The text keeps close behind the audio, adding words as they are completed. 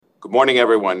Good morning,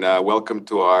 everyone. Welcome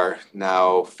to our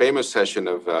now famous session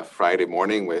of Friday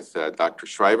morning with Dr.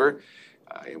 Shriver.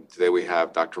 Today we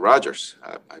have Dr. Rogers.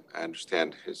 I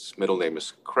understand his middle name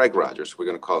is Craig Rogers. We're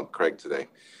going to call him Craig today.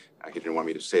 He didn't want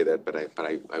me to say that, but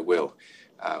I will.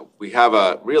 We have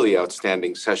a really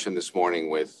outstanding session this morning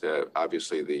with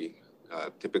obviously the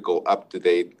typical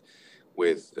up-to-date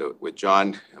with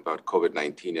John about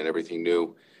COVID-19 and everything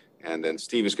new. And then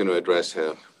Steve is going to address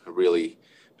a really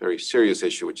very serious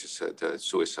issue, which is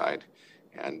suicide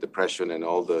and depression and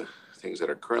all the things that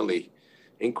are currently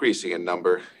increasing in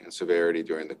number and severity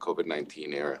during the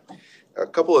COVID-19 era. A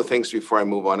couple of things before I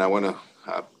move on. I want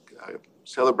to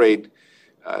celebrate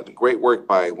the great work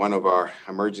by one of our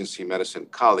emergency medicine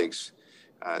colleagues,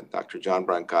 Dr. John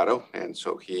Brancato. And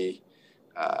so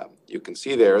you can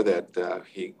see there that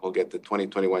he will get the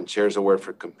 2021 Chairs Award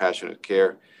for Compassionate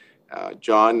Care.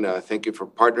 John, thank you for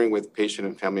partnering with Patient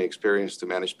and Family Experience to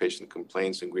manage patient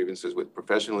complaints and grievances with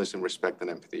professionalism, respect, and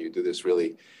empathy. You do this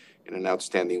really in an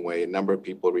outstanding way. A number of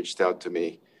people reached out to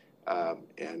me, so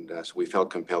we felt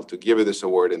compelled to give you this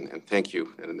award, and thank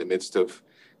you. And in the midst of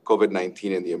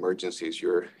COVID-19 and the emergencies,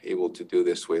 you're able to do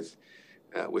this with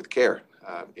care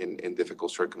in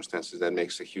difficult circumstances. That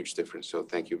makes a huge difference. So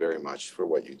thank you very much for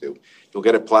what you do. You'll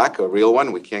get a plaque, a real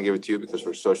one. We can't give it to you because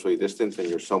we're socially distanced and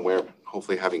you're somewhere,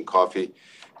 hopefully having coffee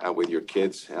with your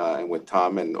kids and with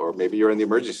Tom, or maybe you're in the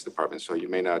emergency department, so you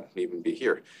may not even be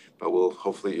here, but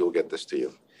hopefully you'll get this to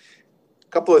you. A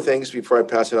couple of things before I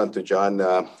pass it on to John.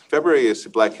 February is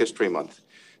Black History Month.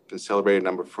 It's been celebrated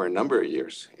for a number of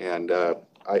years. And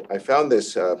I found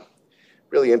this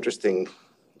really interesting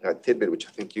tidbit, which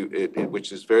I think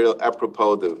which is very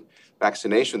apropos the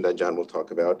vaccination that John will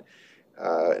talk about.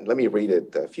 Let me read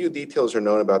it. A few details are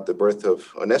known about the birth of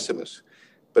Onesimus,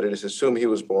 but it is assumed he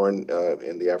was born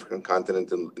in the African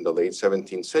continent in the late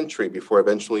 17th century before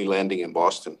eventually landing in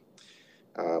Boston.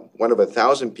 One of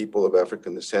 1,000 people of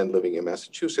African descent living in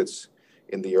Massachusetts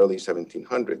in the early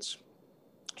 1700s.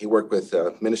 He worked with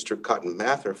Minister Cotton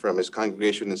Mather from his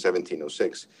congregation in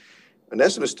 1706.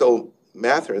 Onesimus told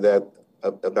Mather that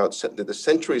about the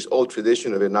centuries-old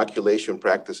tradition of inoculation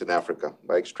practice in Africa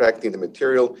by extracting the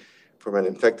material from an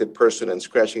infected person and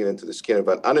scratching it into the skin of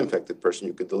an uninfected person.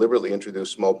 You could deliberately introduce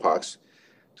smallpox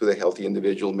to the healthy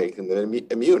individual, making them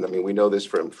immune. I mean, we know this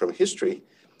from history.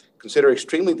 Considered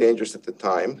extremely dangerous at the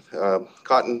time,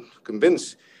 Cotton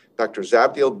convinced Dr.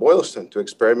 Zabdiel Boylston to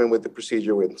experiment with the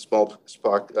procedure when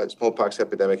smallpox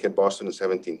epidemic in Boston in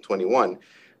 1721.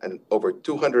 And over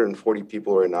 240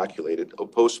 people were inoculated,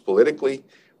 opposed politically,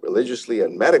 religiously,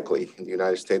 and medically in the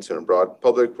United States and abroad.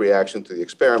 Public reaction to the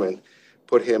experiment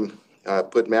put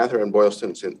Mather and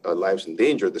Boylston's lives in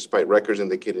danger, despite records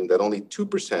indicating that only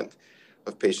 2%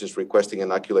 of patients requesting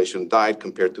inoculation died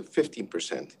compared to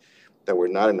 15% that were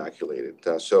not inoculated.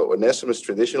 So Onesimus'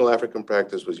 traditional African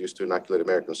practice was used to inoculate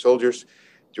American soldiers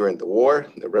during the war,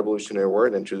 the Revolutionary War,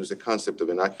 and introduced the concept of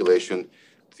inoculation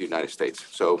to the United States.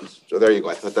 So there you go.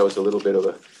 I thought that was a little bit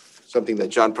of something that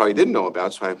John probably didn't know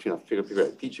about, so I figured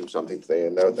I'd teach him something today,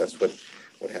 and that's what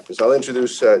happens. I'll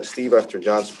introduce Steve after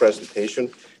John's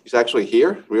presentation. He's actually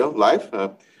here,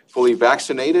 live, fully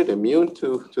vaccinated, immune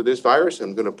to this virus.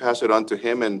 I'm going to pass it on to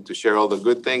him and to share all the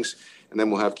good things, and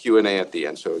then we'll have Q&A at the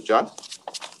end. So, John?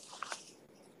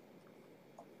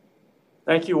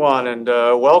 Thank you, Juan, and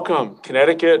welcome,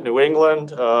 Connecticut, New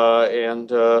England, and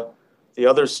the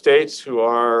other states who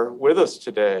are with us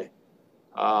today.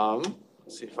 Let's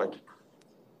see if I can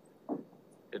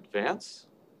advance.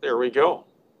 There we go.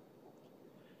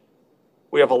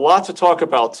 We have a lot to talk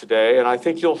about today, and I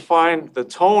think you'll find the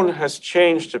tone has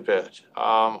changed a bit.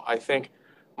 I think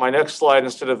my next slide,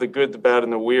 instead of the good, the bad,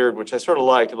 and the weird, which I sort of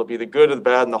like, it'll be the good, the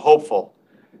bad, and the hopeful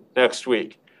next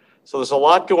week. So there's a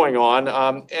lot going on.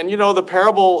 And the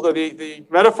parable, the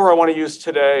metaphor I want to use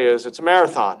today is it's a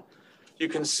marathon. You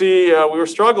can see we were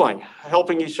struggling,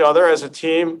 helping each other as a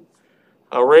team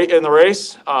in the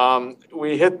race.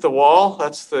 We hit the wall.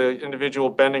 That's the individual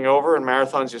bending over. In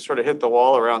marathons, you sort of hit the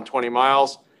wall around 20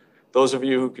 miles. Those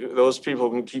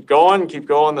people can keep going.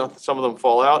 Some of them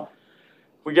fall out.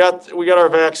 We got our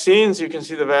vaccines. You can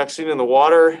see the vaccine in the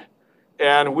water.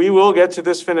 And we will get to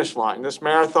this finish line. This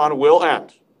marathon will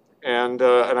end. And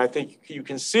I think you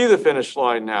can see the finish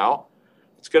line now.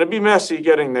 It's going to be messy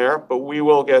getting there, but we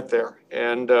will get there.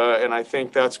 And I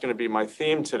think that's going to be my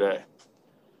theme today.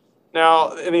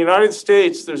 Now, in the United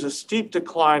States, there's a steep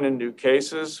decline in new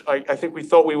cases. I think we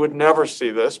thought we would never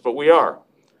see this, but we are.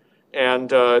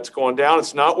 And it's going down.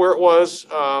 It's not where it was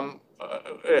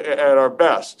at our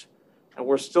best. And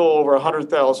we're still over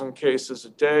 100,000 cases a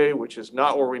day, which is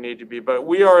not where we need to be. But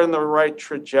we are in the right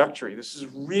trajectory. This is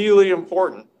really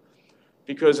important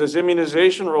because as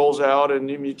immunization rolls out and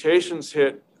new mutations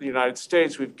hit the United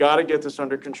States, we've got to get this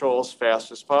under control as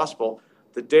fast as possible.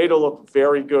 The data look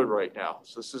very good right now,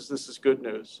 so this is good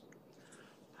news.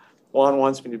 Juan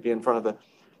wants me to be in front of the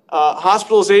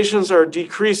hospitalizations are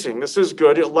decreasing. This is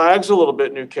good. It lags a little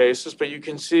bit, new cases, but you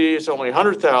can see it's only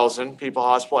 100,000 people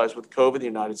hospitalized with COVID in the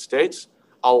United States.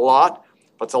 A lot,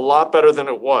 but it's a lot better than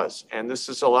it was. And this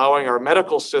is allowing our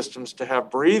medical systems to have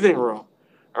breathing room,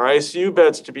 our ICU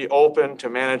beds to be open to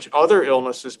manage other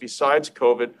illnesses besides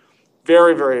COVID.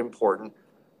 Very, very important.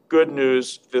 Good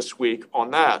news this week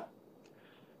on that.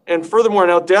 And furthermore,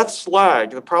 now deaths lag.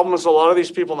 The problem is a lot of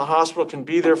these people in the hospital can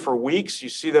be there for weeks. You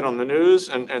see that on the news,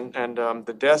 and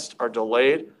the deaths are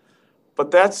delayed.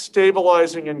 But that's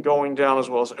stabilizing and going down as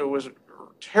well. It was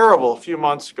terrible a few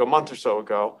months ago, a month or so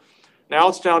ago. Now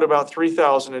it's down to about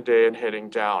 3,000 a day and heading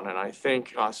down. And I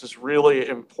think this is really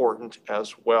important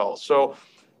as well. So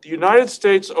the United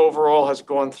States overall has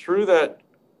gone through that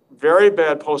very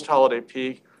bad post-holiday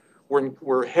peak.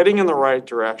 We're heading in the right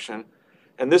direction.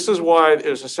 And this is why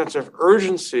there's a sense of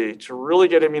urgency to really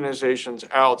get immunizations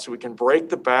out so we can break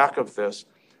the back of this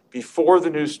before the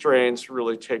new strains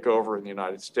really take over in the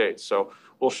United States. So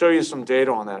we'll show you some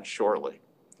data on that shortly.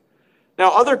 Now,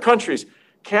 other countries,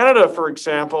 Canada, for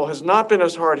example, has not been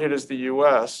as hard hit as the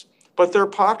US, but there are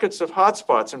pockets of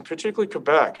hotspots, and particularly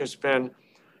Quebec has been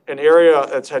an area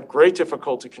that's had great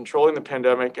difficulty controlling the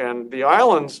pandemic, and the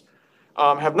islands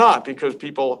have not, because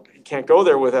people can't go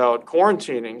there without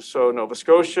quarantining. So Nova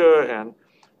Scotia and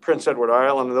Prince Edward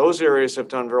Island, those areas have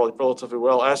done relatively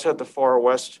well, as had the far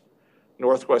west,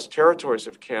 northwest territories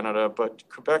of Canada, but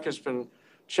Quebec has been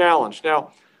challenged.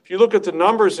 Now, if you look at the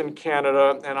numbers in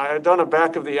Canada, and I had done a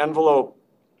back of the envelope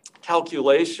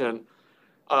calculation,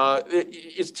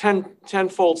 it's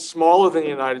tenfold smaller than the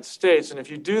United States. And if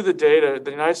you do the data,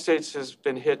 the United States has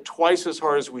been hit twice as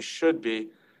hard as we should be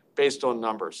based on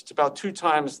numbers. It's about 2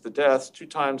 times the deaths, 2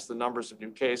 times the numbers of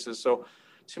new cases. So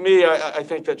to me, I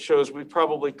think that shows we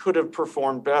probably could have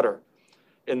performed better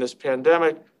in this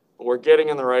pandemic, but we're getting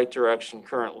in the right direction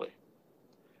currently.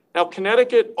 Now,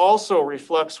 Connecticut also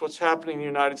reflects what's happening in the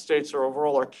United States, or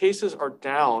overall our cases are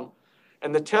down,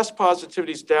 and the test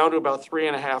positivity is down to about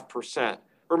 3.5%.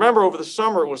 Remember, over the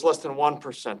summer, it was less than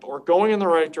 1%, but we're going in the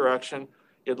right direction.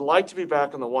 You'd like to be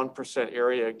back in the 1%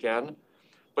 area again.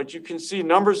 But you can see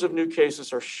numbers of new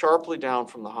cases are sharply down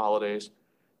from the holidays.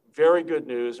 Very good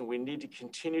news, and we need to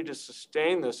continue to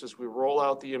sustain this as we roll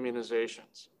out the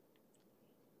immunizations.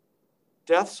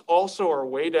 Deaths also are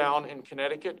way down in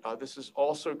Connecticut. This is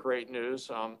also great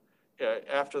news.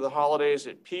 After the holidays,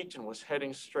 it peaked and was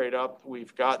heading straight up.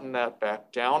 We've gotten that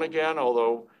back down again,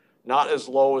 although not as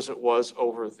low as it was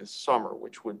over the summer,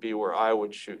 which would be where I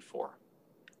would shoot for.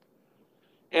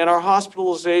 And our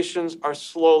hospitalizations are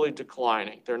slowly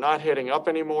declining. They're not heading up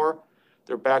anymore.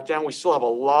 They're back down. We still have a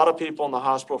lot of people in the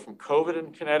hospital from COVID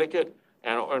in Connecticut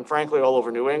and frankly, all over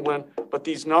New England. But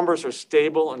these numbers are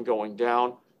stable and going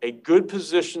down. A good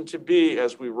position to be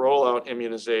as we roll out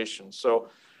immunization. So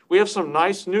we have some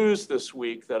nice news this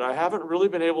week that I haven't really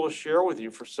been able to share with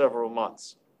you for several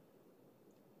months.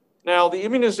 Now, the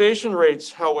immunization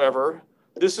rates, however,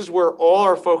 this is where all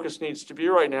our focus needs to be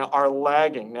right now, are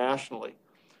lagging nationally.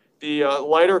 The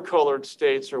lighter colored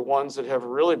states are ones that have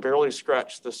really barely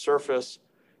scratched the surface.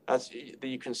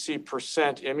 You can see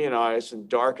percent immunized, and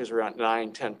dark is around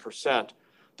 9, 10%.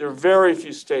 There are very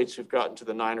few states who've gotten to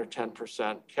the 9 or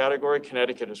 10% category.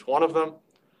 Connecticut is one of them.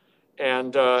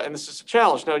 And this is a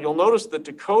challenge. Now, you'll notice the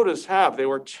Dakotas they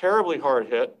were terribly hard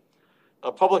hit.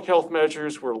 Public health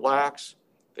measures were lax.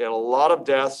 They had a lot of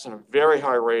deaths and a very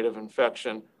high rate of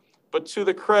infection. But to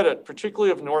the credit,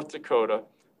 particularly of North Dakota,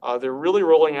 they're really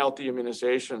rolling out the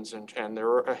immunizations, and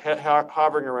they're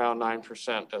hovering around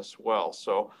 9% as well.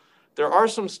 So there are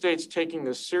some states taking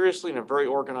this seriously in a very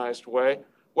organized way.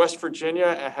 West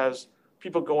Virginia has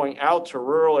people going out to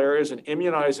rural areas and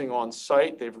immunizing on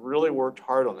site. They've really worked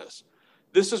hard on this.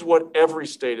 This is what every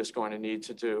state is going to need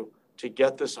to do to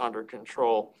get this under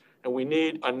control. And we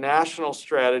need a national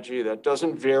strategy that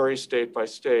doesn't vary state by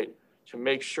state to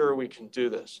make sure we can do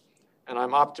this. And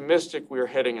I'm optimistic we are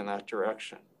heading in that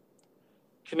direction.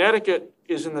 Connecticut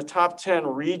is in the top 10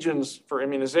 regions for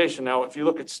immunization. Now, if you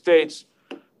look at states,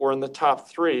 we're in the top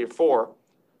 3 or 4.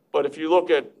 But if you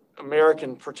look at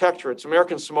American protectorates,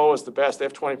 American Samoa is the best. They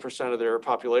have 20% of their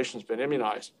population's been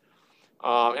immunized.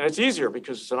 And it's easier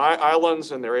because it's an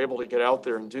islands and they're able to get out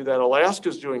there and do that.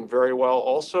 Alaska's doing very well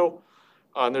also.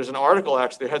 And there's an article,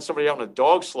 actually, they had somebody out in a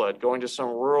dog sled going to some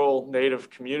rural native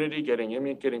community,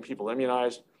 getting people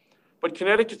immunized. But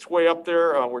Connecticut's way up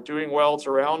there. We're doing well. It's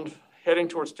around heading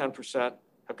towards 10%.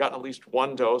 Have gotten at least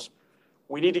one dose.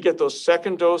 We need to get those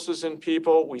second doses in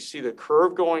people. We see the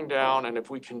curve going down, and if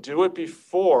we can do it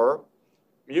before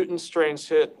mutant strains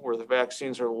hit where the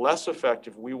vaccines are less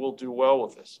effective, we will do well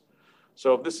with this.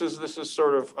 So this is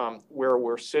sort of where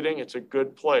we're sitting. It's a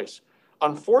good place.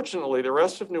 Unfortunately, the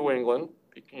rest of New England,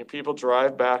 people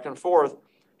drive back and forth,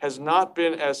 has not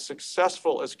been as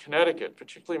successful as Connecticut,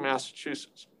 particularly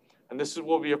Massachusetts. And this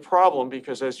will be a problem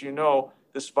because, as you know,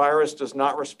 this virus does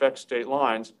not respect state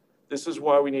lines. This is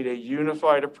why we need a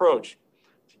unified approach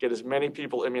to get as many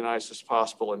people immunized as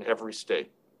possible in every state.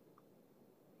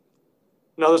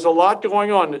 Now, there's a lot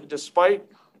going on. Despite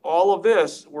all of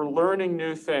this, we're learning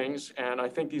new things, and I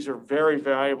think these are very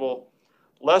valuable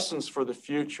lessons for the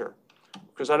future,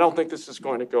 because I don't think this is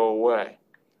going to go away.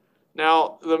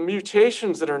 Now, the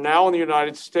mutations that are now in the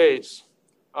United States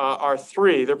are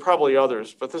three. There are probably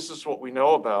others, but this is what we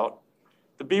know about.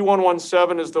 The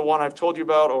B.1.1.7 is the one I've told you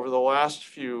about over the last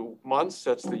few months.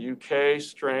 That's the UK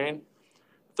strain.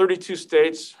 32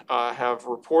 states have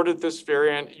reported this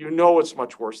variant. You know it's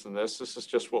much worse than this. This is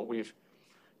just what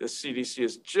the CDC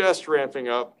is just ramping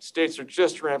up. States are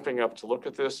just ramping up to look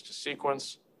at this, to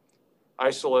sequence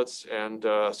isolates. And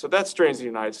so that strain's the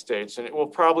United States, and it will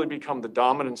probably become the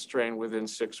dominant strain within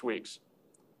 6 weeks.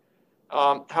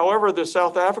 However, the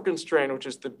South African strain, which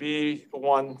is the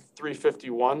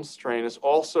B.1.351 strain, is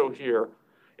also here.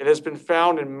 It has been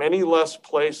found in many less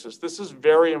places. This is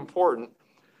very important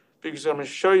because I'm going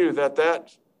to show you that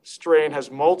that strain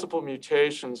has multiple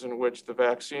mutations in which the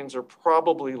vaccines are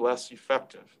probably less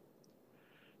effective.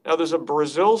 Now, there's a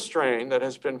Brazil strain that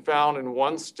has been found in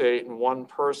one state and one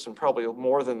person, probably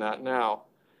more than that now.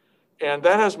 And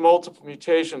that has multiple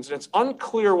mutations. And it's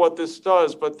unclear what this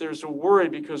does, but there's a worry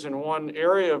because in one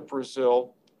area of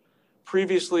Brazil,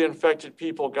 previously infected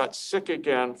people got sick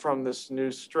again from this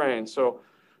new strain. So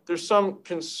there's some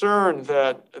concern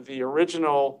that the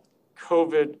original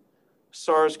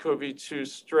SARS-CoV-2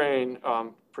 strain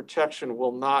protection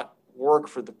will not work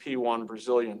for the P1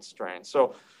 Brazilian strain.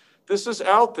 So this is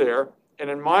out there,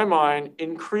 and in my mind,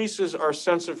 increases our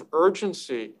sense of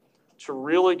urgency to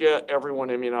really get everyone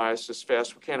immunized as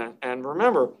fast as we can. And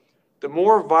remember, the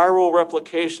more viral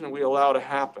replication we allow to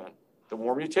happen, the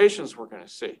more mutations we're going to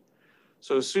see.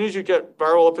 So as soon as you get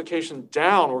viral replication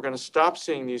down, we're going to stop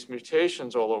seeing these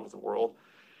mutations all over the world.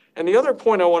 And the other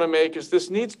point I want to make is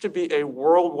this needs to be a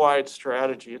worldwide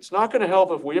strategy. It's not going to help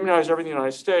if we immunize everything in the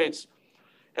United States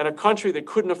and a country that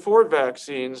couldn't afford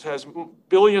vaccines has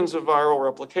billions of viral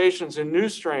replications and new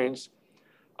strains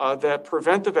that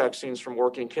prevent the vaccines from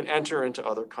working can enter into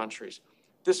other countries.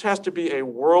 This has to be a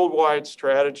worldwide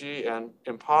strategy, and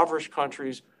impoverished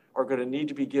countries are going to need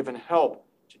to be given help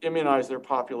to immunize their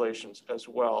populations as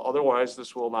well. Otherwise,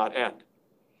 this will not end.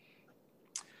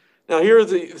 Now, here are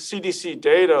the CDC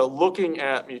data looking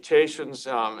at mutations,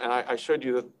 and I showed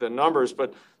you the numbers,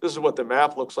 but this is what the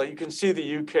map looks like. You can see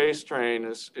the UK strain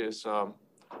is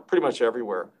pretty much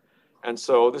everywhere. And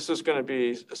so this is going to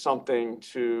be something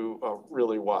to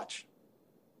really watch.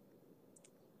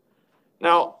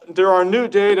 Now, there are new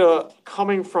data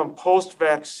coming from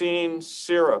post-vaccine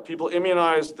sera. People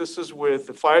immunized, this is with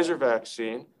the Pfizer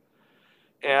vaccine,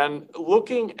 and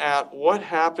looking at what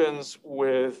happens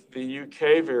with the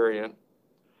UK variant.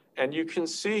 And you can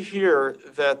see here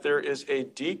that there is a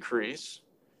decrease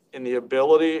in the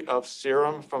ability of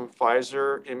serum from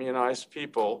Pfizer immunized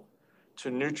people to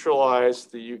neutralize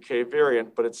the UK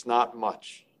variant, but it's not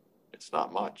much. It's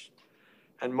not much.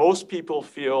 And most people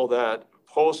feel that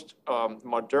post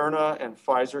Moderna and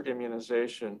Pfizer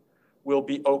immunization will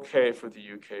be okay for the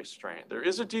UK strain. There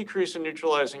is a decrease in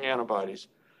neutralizing antibodies,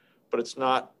 but it's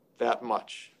not that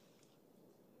much.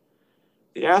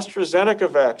 The AstraZeneca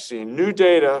vaccine, new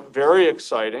data, very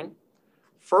exciting.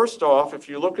 First off, if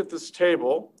you look at this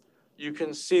table, you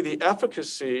can see the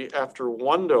efficacy after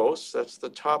one dose, that's the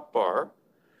top bar,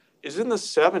 is in the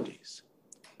 70s.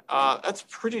 That's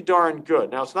pretty darn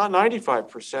good. Now, it's not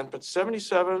 95%, but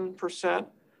 77%,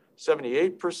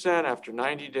 78% after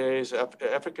 90 days,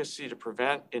 efficacy to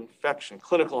prevent infection,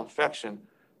 clinical infection.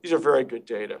 These are very good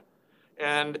data.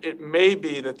 And it may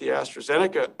be that the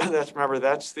AstraZeneca,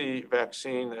 that's the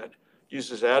vaccine that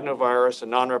uses adenovirus, a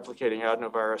non-replicating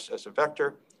adenovirus as a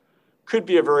vector, could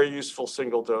be a very useful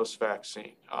single-dose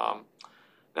vaccine.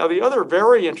 Now, the other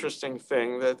very interesting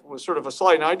thing that was sort of a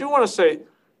slide, now I do want to say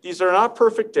these are not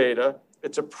perfect data.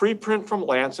 It's a preprint from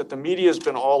Lancet. The media has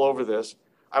been all over this.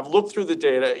 I've looked through the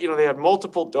data. You know, they had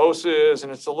multiple doses,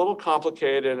 and it's a little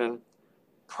complicated and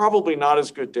probably not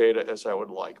as good data as I would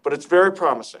like, but it's very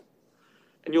promising.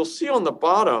 And you'll see on the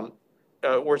bottom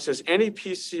where it says any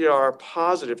PCR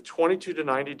positive 22 to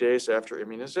 90 days after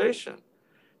immunization.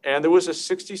 And there was a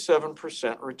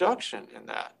 67% reduction in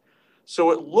that.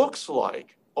 So it looks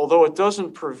like, although it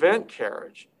doesn't prevent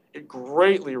carriage, it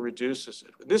greatly reduces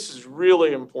it. This is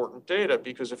really important data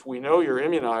because if we know you're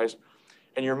immunized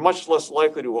and you're much less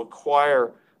likely to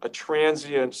acquire a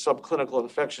transient subclinical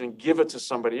infection and give it to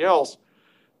somebody else,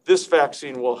 this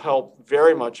vaccine will help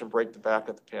very much and break the back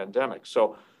of the pandemic.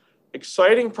 So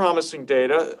exciting, promising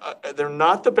data. They're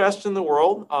not the best in the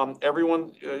world.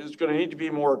 Everyone is going to need to be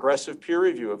more aggressive peer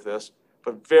review of this,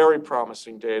 but very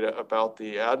promising data about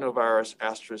the adenovirus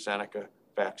AstraZeneca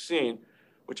vaccine,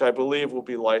 which I believe will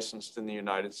be licensed in the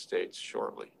United States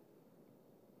shortly.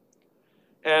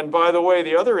 And by the way,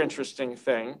 the other interesting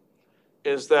thing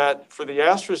is that for the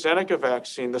AstraZeneca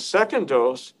vaccine, the second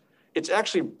dose, it's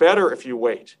actually better if you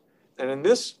wait. And in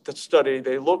this study,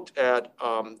 they looked at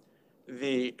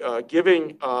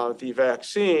giving the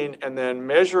vaccine and then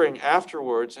measuring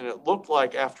afterwards, and it looked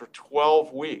like after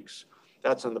 12 weeks,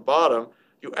 that's on the bottom,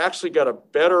 you actually got a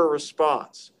better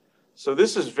response. So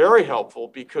this is very helpful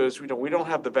because we don't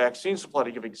have the vaccine supply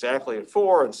to give exactly at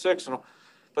 4 and 6,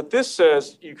 but this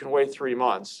says you can wait 3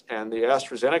 months, and the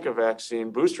AstraZeneca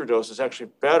vaccine booster dose is actually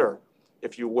better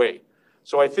if you wait.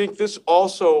 So I think this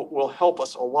also will help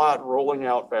us a lot rolling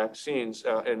out vaccines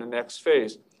in the next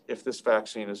phase if this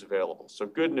vaccine is available. So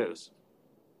good news.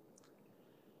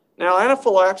 Now,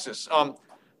 anaphylaxis.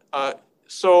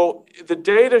 So the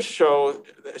data show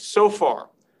so far,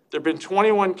 there have been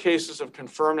 21 cases of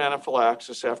confirmed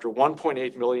anaphylaxis after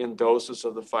 1.8 million doses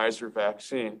of the Pfizer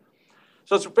vaccine.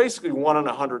 So it's basically 1 in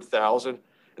 100,000.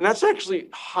 And that's actually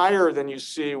higher than you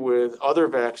see with other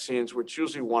vaccines, which is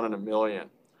usually 1 in a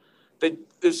million.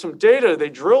 There's some data, they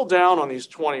drilled down on these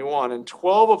 21, and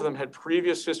 12 of them had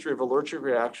previous history of allergic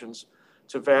reactions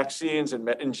to vaccines and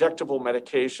injectable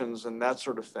medications and that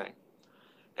sort of thing.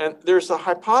 And there's a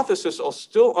hypothesis,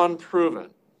 still unproven,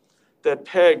 that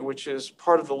PEG, which is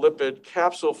part of the lipid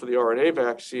capsule for the RNA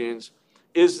vaccines,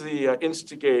 is the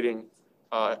instigating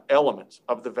element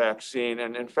of the vaccine.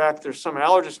 And in fact, there's some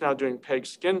allergists now doing PEG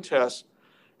skin tests,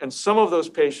 and some of those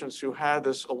patients who had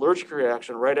this allergic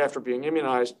reaction right after being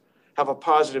immunized have a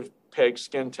positive PEG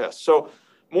skin test. So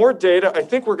more data. I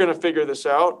think we're going to figure this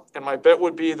out, and my bet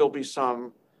would be there'll be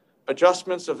some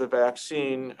adjustments of the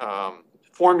vaccine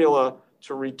formula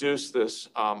to reduce this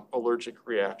allergic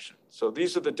reaction. So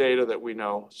these are the data that we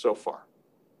know so far.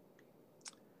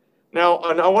 Now,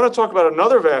 I want to talk about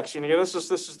another vaccine. Again, this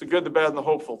is the good, the bad, and the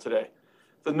hopeful today.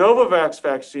 The Novavax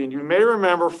vaccine, you may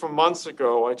remember from months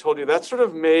ago, I told you that's sort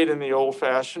of made in the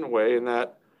old-fashioned way in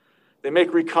that they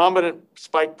make recombinant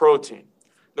spike protein.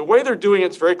 The way they're doing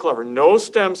it's very clever. No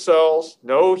stem cells,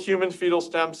 no human fetal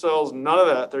stem cells, none of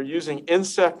that. They're using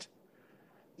insect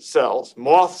cells,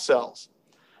 moth cells,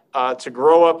 to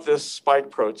grow up this spike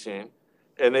protein.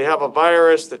 And they have a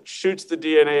virus that shoots the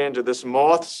DNA into this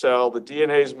moth cell. The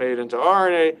DNA is made into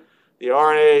RNA. The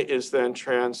RNA is then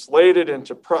translated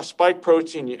into spike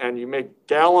protein, and you make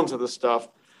gallons of the stuff,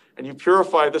 and you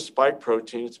purify the spike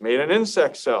protein. It's made in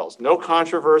insect cells, no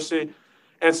controversy.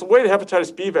 And it's the way the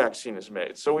hepatitis B vaccine is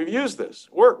made. So we've used this,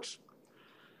 it works.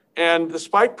 And the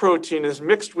spike protein is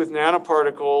mixed with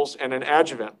nanoparticles and an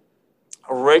adjuvant,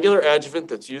 a regular adjuvant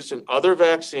that's used in other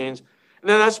vaccines. And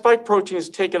then that spike protein is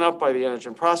taken up by the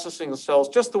antigen processing cells,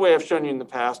 just the way I've shown you in the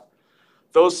past.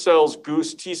 Those cells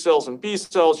goose T cells and B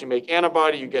cells. You make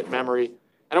antibody, you get memory,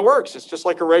 and it works. It's just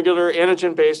like a regular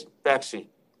antigen-based vaccine.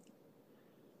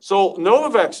 So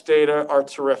Novavax data are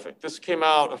terrific. This came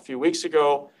out a few weeks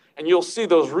ago, and you'll see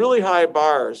those really high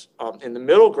bars in the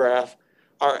middle graph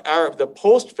are the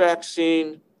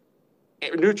post-vaccine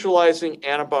neutralizing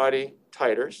antibody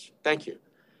titers. Thank you.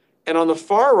 And on the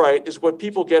far right is what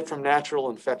people get from natural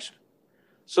infection.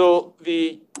 So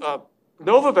the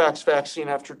Novavax vaccine,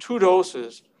 after 2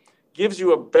 doses, gives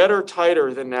you a better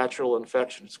titer than natural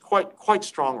infection. It's quite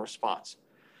strong response,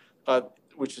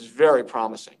 which is very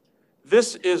promising.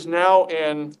 This is now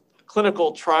in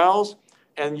clinical trials,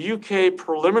 and UK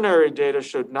preliminary data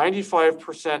showed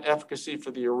 95% efficacy for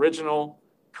the original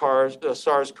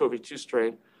SARS-CoV-2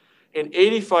 strain and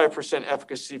 85%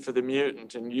 efficacy for the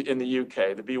mutant in the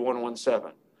UK, the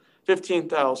B117,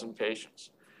 15,000 patients.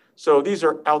 So these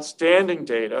are outstanding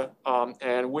data,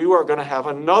 and we are going to have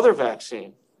another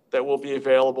vaccine that will be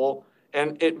available.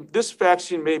 And this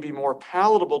vaccine may be more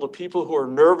palatable to people who are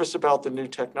nervous about the new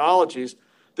technologies.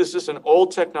 This is an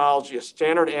old technology, a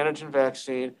standard antigen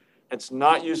vaccine. It's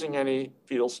not using any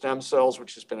fetal stem cells,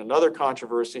 which has been another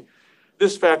controversy.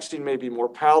 This vaccine may be more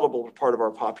palatable to part of our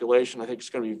population. I think it's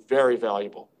going to be very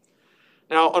valuable.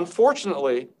 Now,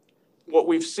 unfortunately, what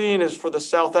we've seen is for the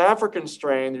South African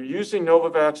strain, they're using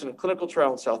Novavax in a clinical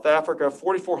trial in South Africa,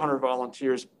 4,400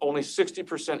 volunteers, only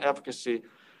 60% efficacy,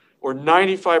 or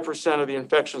 95% of the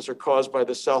infections are caused by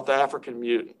the South African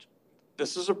mutant.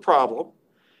 This is a problem.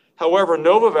 However,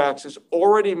 Novavax is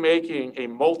already making a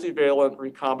multivalent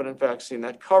recombinant vaccine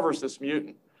that covers this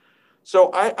mutant.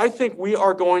 So I think we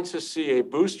are going to see a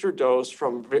booster dose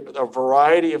from a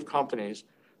variety of companies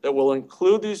that will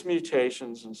include these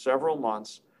mutations in several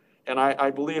months. And I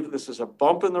believe that this is a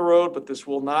bump in the road, but this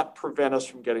will not prevent us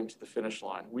from getting to the finish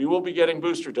line. We will be getting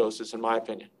booster doses, in my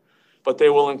opinion, but they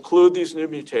will include these new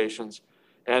mutations,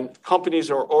 and companies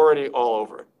are already all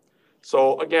over it.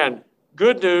 So again,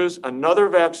 good news, another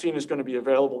vaccine is going to be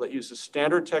available that uses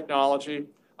standard technology,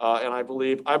 and I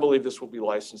believe this will be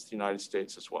licensed in the United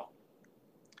States as well.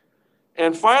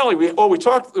 And finally, there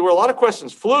were a lot of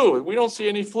questions. Flu, we don't see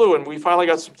any flu, and we finally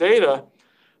got some data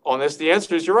on this. The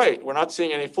answer is you're right, we're not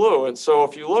seeing any flu. And so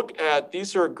if you look at,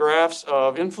 these are graphs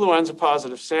of influenza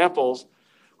positive samples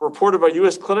reported by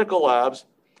US clinical labs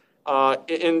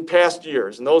in past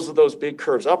years. And those are those big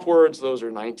curves upwards. Those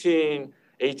are 19,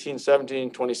 18,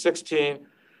 17, 2016.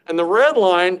 And the red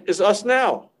line is us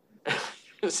now.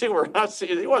 You see, we're not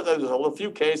seeing, there's a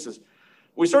few cases.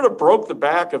 We sort of broke the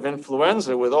back of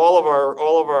influenza with all of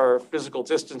our physical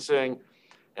distancing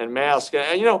and masks.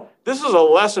 And, this is a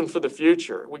lesson for the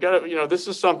future. We got to, this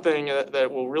is something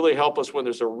that will really help us when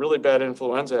there's a really bad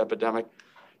influenza epidemic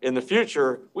in the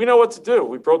future. We know what to do.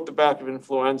 We broke the back of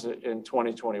influenza in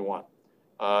 2021.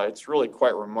 It's really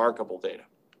quite remarkable data.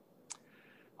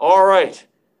 All right.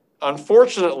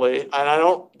 Unfortunately, and I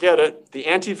don't get it, the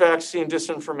anti-vaccine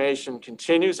disinformation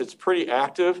continues. It's pretty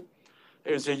active.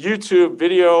 There's a YouTube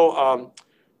video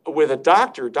with a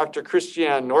doctor, Dr.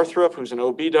 Christiane Northrup, who's an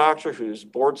OB doctor, who's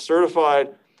board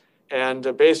certified,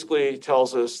 and basically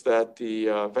tells us that the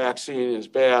vaccine is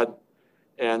bad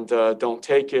and don't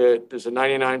take it. There's a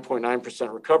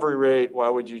 99.9% recovery rate. Why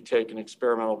would you take an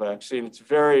experimental vaccine? It's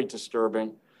very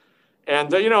disturbing.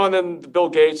 And, and then Bill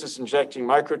Gates is injecting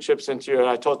microchips into you. And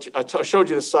I showed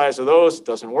you the size of those. It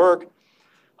doesn't work.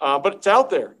 But it's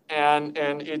out there. And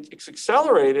it's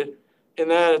accelerated in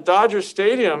that at Dodger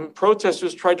Stadium,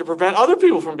 protesters tried to prevent other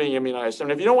people from being immunized. And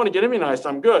if you don't want to get immunized,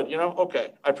 I'm good.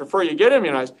 Okay, I prefer you get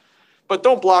immunized. But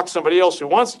don't block somebody else who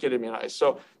wants to get immunized.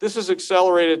 So this is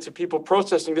accelerated to people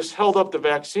protesting. This held up the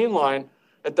vaccine line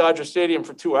at Dodger Stadium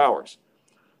for 2 hours.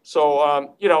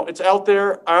 So, it's out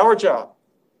there. Our job,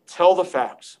 tell the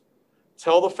facts.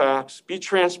 Tell the facts. Be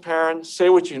transparent. Say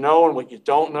what you know and what you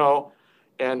don't know.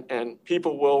 And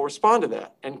people will respond to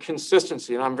that. And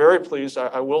consistency. And I'm very pleased.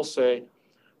 I will say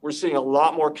we're seeing a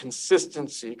lot more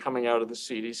consistency coming out of the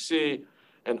CDC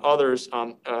and others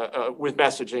with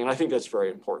messaging. And I think that's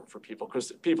very important for people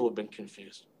because people have been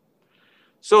confused.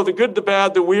 So the good, the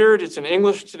bad, the weird, it's in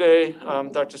English today,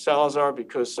 Dr. Salazar,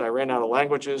 because I ran out of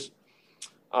languages.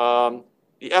 The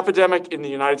epidemic in the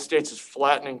United States is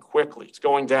flattening quickly. It's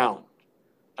going down.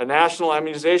 A national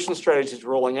immunization strategy is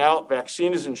rolling out.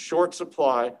 Vaccine is in short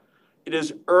supply. It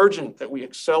is urgent that we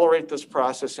accelerate this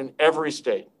process in every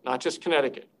state, not just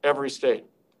Connecticut, every state.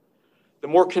 The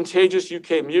more contagious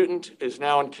UK mutant is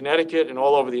now in Connecticut and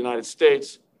all over the United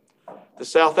States. The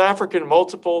South African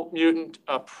multiple mutant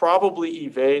probably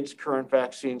evades current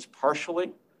vaccines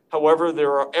partially. However,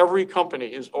 every company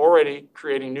is already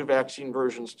creating new vaccine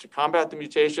versions to combat the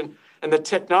mutation, and the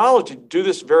technology to do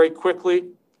this very quickly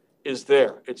is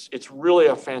there. It's really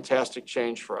a fantastic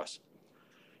change for us.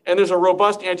 And there's a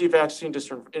robust anti-vaccine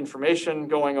disinformation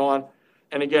going on.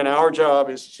 And again, our job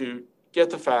is to get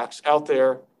the facts out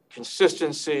there,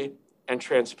 consistency and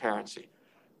transparency.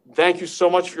 Thank you so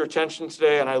much for your attention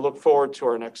today, and I look forward to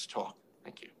our next talk.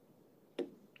 Thank you.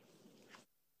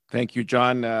 Thank you,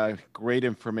 John. Great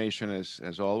information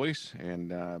as always. And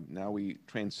now we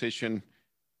transition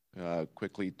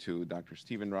quickly to Dr.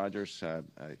 Stephen Rogers.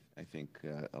 I think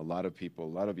a lot of people,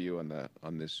 a lot of you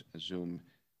on this Zoom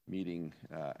meeting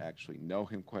actually know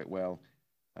him quite well.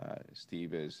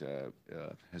 Steve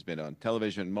has been on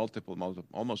television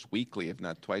almost weekly, if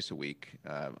not twice a week,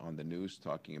 on the news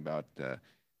talking about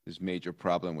this major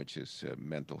problem, which is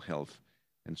mental health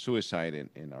and suicide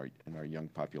in our young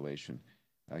population.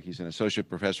 He's an associate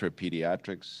professor of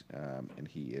pediatrics, and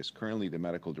he is currently the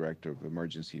medical director of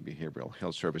emergency behavioral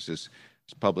health services.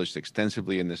 He's published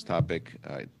extensively in this topic,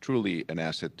 truly an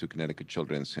asset to Connecticut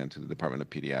Children's and to the Department of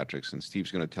Pediatrics. And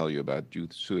Steve's going to tell you about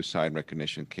youth suicide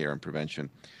recognition, care, and prevention.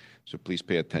 So please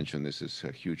pay attention. This is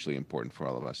hugely important for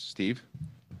all of us. Steve?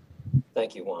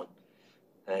 Thank you, Juan.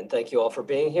 And thank you all for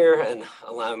being here and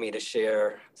allowing me to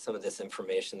share some of this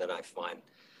information that I find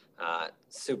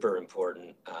super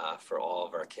important for all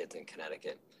of our kids in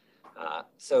Connecticut.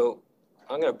 So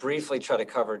I'm going to briefly try to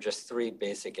cover just three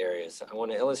basic areas. I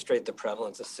want to illustrate the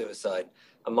prevalence of suicide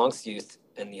amongst youth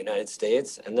in the United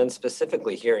States, and then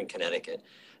specifically here in Connecticut.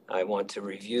 I want to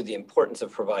review the importance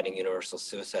of providing universal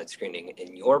suicide screening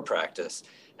in your practice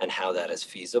and how that is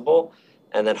feasible.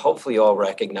 And then hopefully you all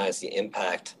recognize the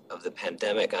impact of the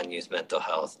pandemic on youth mental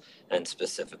health and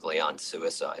specifically on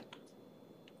suicide.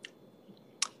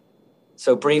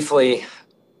 So briefly,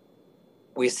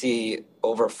 we see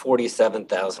over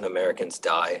 47,000 Americans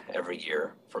die every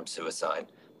year from suicide.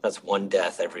 That's one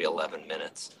death every 11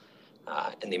 minutes.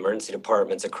 In the emergency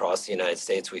departments across the United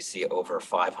States, we see over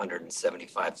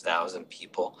 575,000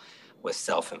 people with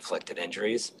self-inflicted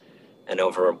injuries, and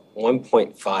over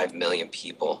 1.5 million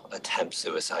people attempt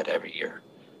suicide every year.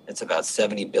 It's about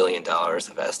 $70 billion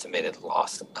of estimated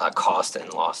cost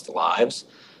and lost lives.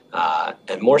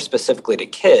 And more specifically to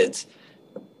kids,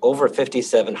 over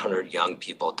 5,700 young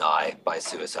people die by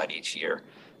suicide each year,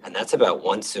 and that's about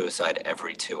one suicide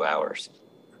every 2 hours.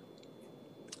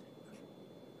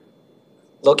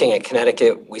 Looking at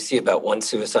Connecticut, we see about one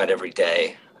suicide every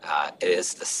day. It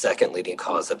is the second leading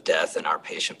cause of death in our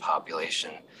patient population,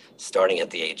 starting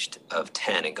at the age of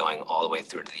 10 and going all the way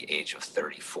through to the age of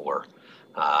 34.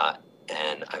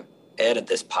 And I've added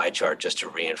this pie chart just to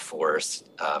reinforce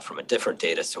from a different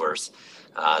data source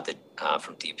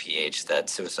from DPH that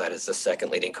suicide is the second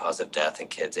leading cause of death in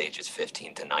kids ages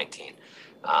 15 to 19.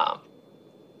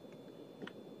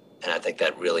 And I think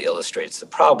that really illustrates the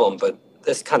problem, but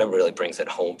this kind of really brings it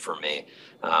home for me.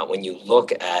 When you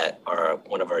look at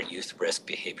one of our youth risk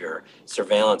behavior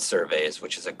surveillance surveys,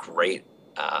 which is a great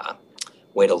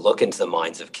way to look into the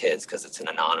minds of kids because it's an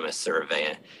anonymous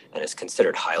survey and is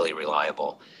considered highly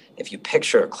reliable. If you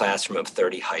picture a classroom of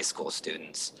 30 high school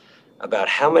students, about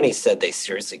how many said they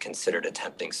seriously considered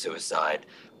attempting suicide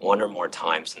one or more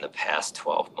times in the past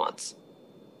 12 months?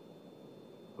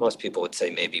 Most people would say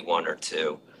maybe one or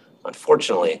two.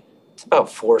 Unfortunately, it's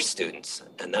about 4 students,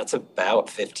 and that's about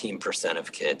 15%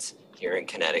 of kids here in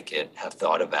Connecticut have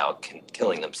thought about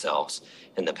killing themselves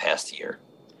in the past year.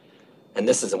 And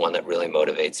this is the one that really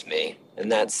motivates me. In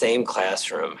that same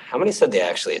classroom, how many said they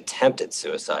actually attempted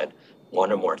suicide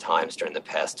one or more times during the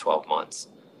past 12 months?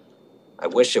 I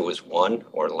wish it was 1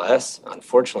 or less.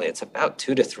 Unfortunately, it's about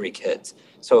 2 to 3 kids.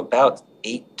 So about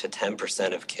 8 to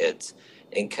 10% of kids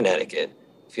in Connecticut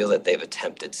feel that they've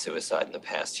attempted suicide in the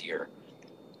past year.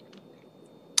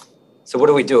 So what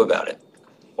do we do about it?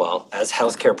 Well, as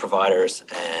healthcare providers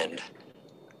and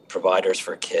providers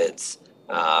for kids,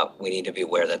 we need to be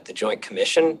aware that the Joint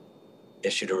Commission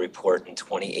issued a report in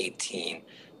 2018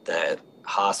 that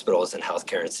hospitals and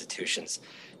healthcare institutions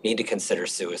need to consider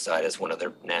suicide as one of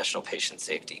their national patient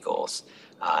safety goals.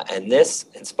 And this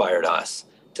inspired us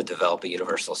to develop a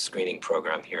universal screening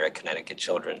program here at Connecticut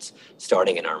Children's,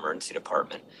 starting in our emergency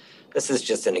department. This is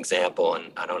just an example,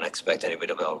 and I don't expect anybody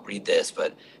to be able to read this,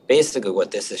 but basically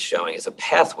what this is showing is a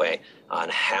pathway on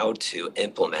how to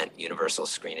implement universal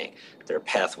screening. There are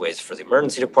pathways for the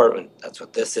emergency department. That's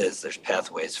what this is. There's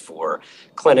pathways for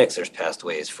clinics. There's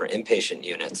pathways for inpatient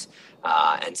units.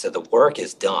 And so the work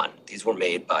is done. These were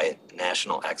made by a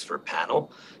national expert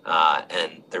panel,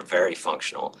 and they're very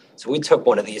functional. So we took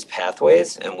one of these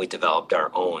pathways and we developed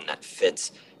our own that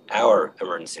fits our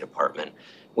emergency department.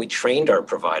 We trained our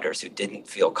providers who didn't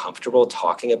feel comfortable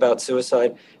talking about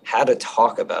suicide, how to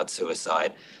talk about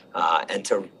suicide, and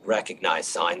to recognize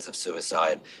signs of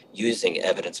suicide using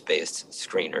evidence-based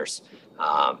screeners.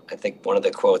 I think one of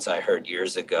the quotes I heard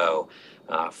years ago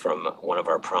from one of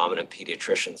our prominent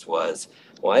pediatricians was,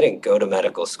 well, I didn't go to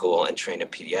medical school and train in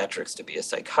pediatrics to be a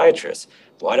psychiatrist.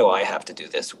 Why do I have to do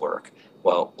this work?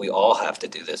 Well, we all have to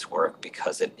do this work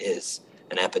because it is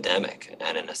an epidemic,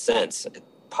 and in a sense, it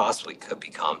possibly could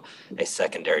become a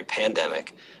secondary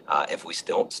pandemic if we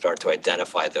don't start to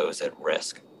identify those at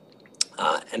risk.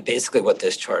 And basically what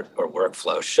this chart or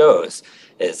workflow shows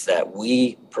is that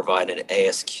we provide an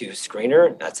ASQ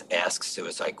screener, that's Ask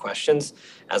Suicide Questions,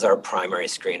 as our primary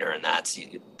screener, and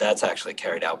that's actually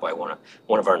carried out by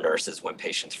one of our nurses when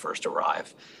patients first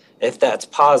arrive. If that's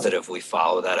positive, we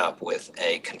follow that up with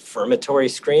a confirmatory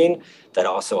screen that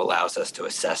also allows us to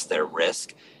assess their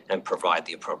risk and provide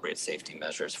the appropriate safety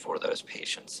measures for those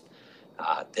patients.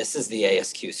 This is the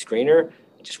ASQ screener.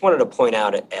 I just wanted to point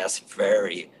out it asks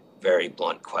very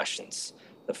blunt questions.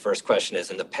 The first question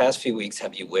is, in the past few weeks,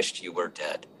 have you wished you were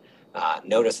dead?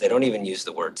 Notice they don't even use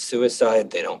the word suicide.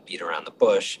 They don't beat around the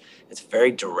bush. It's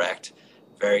very direct,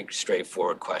 very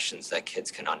straightforward questions that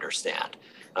kids can understand.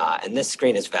 And this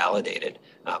screen is validated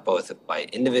both by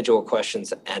individual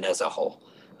questions and as a whole.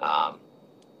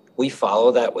 We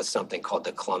follow that with something called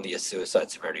the Columbia Suicide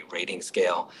Severity Rating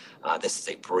Scale. This is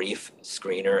a brief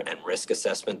screener and risk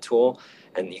assessment tool.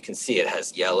 And you can see it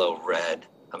has yellow,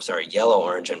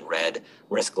 orange, and red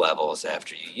risk levels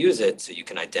after you use it, so you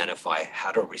can identify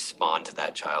how to respond to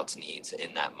that child's needs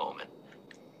in that moment.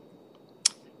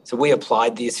 So we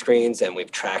applied these screens and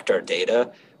we've tracked our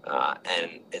data,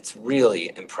 and it's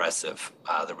really impressive,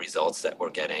 the results that we're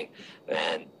getting.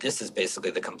 And this is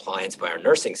basically the compliance by our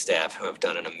nursing staff, who have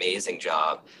done an amazing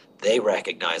job. They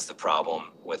recognize the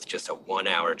problem with just a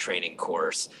 1-hour training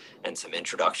course and some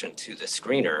introduction to the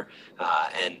screener,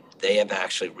 and they have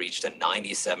actually reached a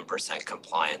 97%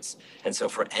 compliance. And so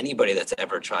for anybody that's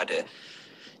ever tried to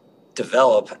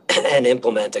develop and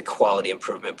implement a quality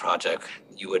improvement project,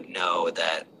 you would know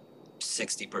that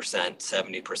 60%,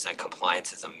 70%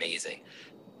 compliance is amazing.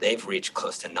 They've reached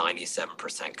close to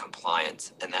 97%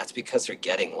 compliance, and that's because they're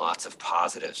getting lots of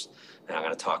positives. And I'm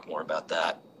going to talk more about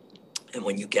that. And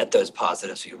when you get those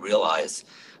positives, you realize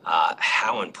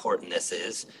how important this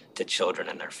is to children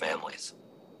and their families.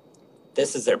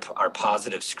 This is our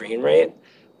positive screen rate,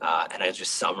 and I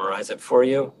just summarize it for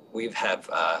you. We have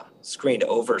screened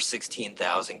over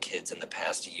 16,000 kids in the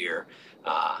past year,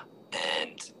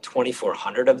 and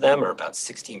 2,400 of them, or about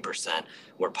 16%,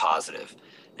 were positive.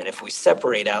 And if we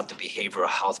separate out the behavioral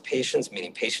health patients,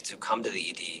 meaning patients who come to the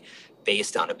ED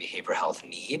based on a behavioral health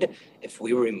need, if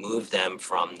we remove them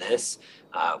from this,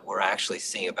 we're actually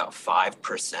seeing about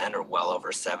 5%, or well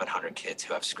over 700 kids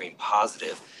who have screened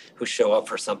positive, who show up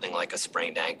for something like a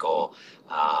sprained ankle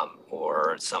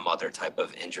or some other type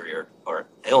of injury or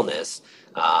illness.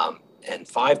 And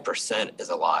 5% is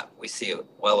a lot. We see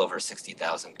well over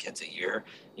 60,000 kids a year.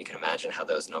 You can imagine how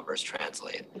those numbers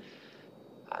translate.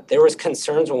 There was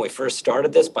concerns when we first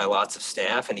started this by lots of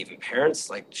staff and even parents,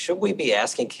 like, should we be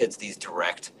asking kids these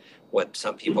direct, what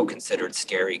some people considered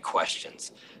scary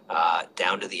questions,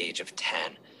 down to the age of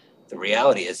 10? The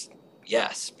reality is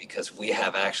yes, because we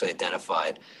have actually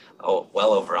identified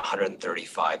well over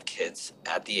 135 kids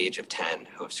at the age of 10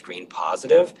 who have screened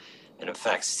positive. And in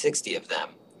fact, 60 of them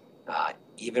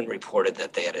even reported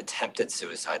that they had attempted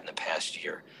suicide in the past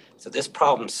year. So this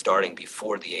problem's starting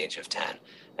before the age of 10.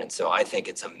 And so I think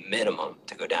it's a minimum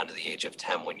to go down to the age of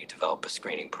 10 when you develop a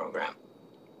screening program.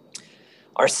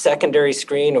 Our secondary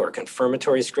screen or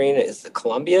confirmatory screen is the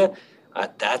Columbia.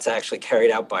 That's actually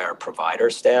carried out by our provider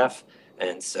staff.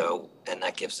 And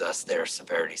that gives us their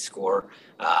severity score,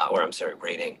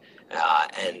 rating.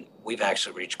 And we've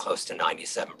actually reached close to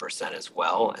 97% as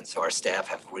well. And so our staff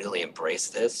have really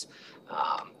embraced this.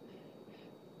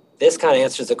 This kind of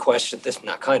answers the question,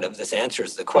 this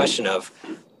answers the question of,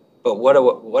 but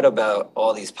what about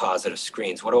all these positive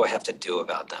screens? What do I have to do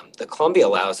about them? The Columbia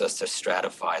allows us to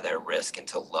stratify their risk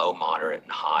into low, moderate,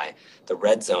 and high. The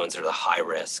red zones are the high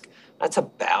risk. That's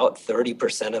about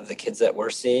 30% of the kids that we're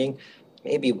seeing,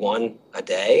 maybe one a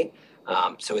day.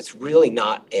 So it's really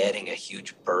not adding a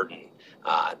huge burden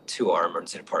to our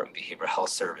emergency department behavioral health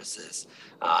services.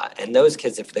 And those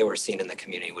kids, if they were seen in the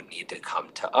community, would need to come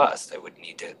to us. They would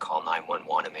need to call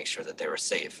 911 and make sure that they were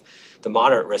safe. The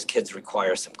moderate risk kids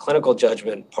require some clinical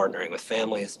judgment, partnering with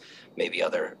families, maybe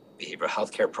other behavioral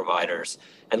health care providers.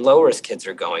 And low risk kids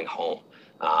are going home.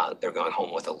 They're going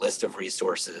home with a list of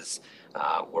resources.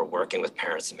 We're working with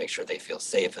parents to make sure they feel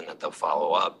safe and that they'll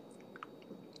follow up.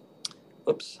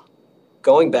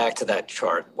 Going back to that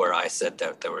chart where I said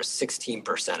that there were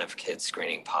 16% of kids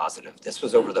screening positive, this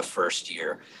was over the first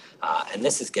year. And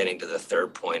this is getting to the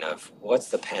third point of what's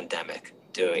the pandemic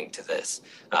doing to this?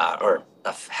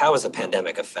 How is the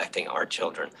pandemic affecting our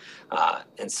children?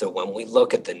 And so when we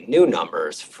look at the new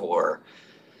numbers for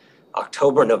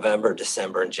October, November,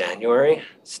 December, and January,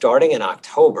 starting in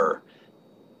October,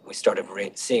 we started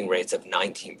seeing rates of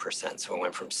 19%. So we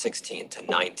went from 16 to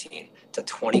 19 to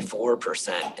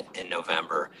 24% in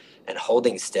November, and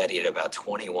holding steady at about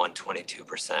 21,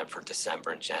 22% for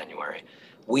December and January.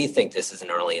 We think this is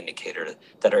an early indicator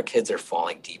that our kids are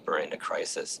falling deeper into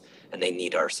crisis and they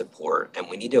need our support. And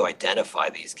we need to identify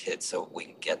these kids so we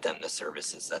can get them the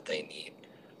services that they need.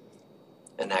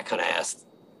 And that kind of asks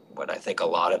what I think a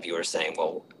lot of you are saying,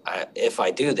 well, if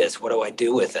I do this, what do I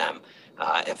do with them?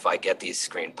 If I get these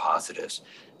screen positives.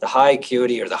 The high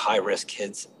acuity or the high risk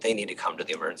kids, they need to come to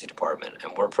the emergency department,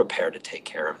 and we're prepared to take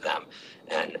care of them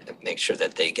and make sure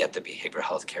that they get the behavioral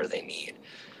health care they need.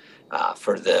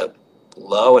 For the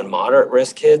low and moderate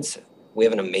risk kids, we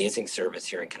have an amazing service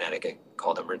here in Connecticut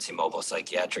called Emergency Mobile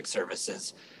Psychiatric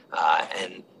Services.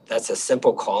 And that's a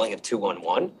simple calling of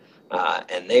 211,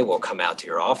 and they will come out to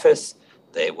your office.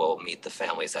 They will meet the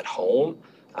families at home.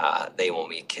 They will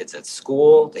meet kids at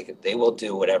school. They will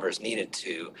do whatever is needed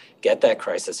to get that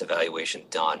crisis evaluation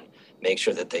done, make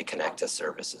sure that they connect to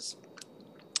services.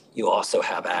 You also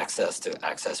have access to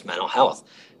access mental health.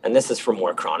 And this is for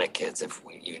more chronic kids if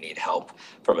you need help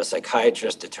from a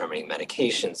psychiatrist determining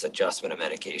medications, adjustment of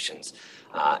medications,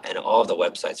 and all of the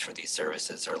websites for these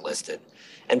services are listed.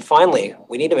 And finally,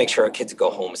 we need to make sure our kids go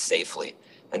home safely.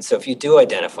 And so if you do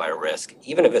identify a risk,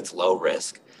 even if it's low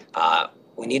risk,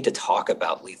 we need to talk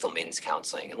about lethal means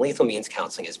counseling. And lethal means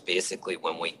counseling is basically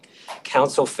when we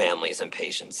counsel families and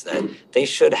patients that they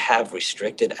should have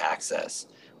restricted access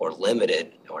or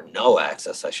limited or no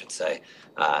access, I should say,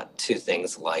 to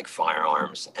things like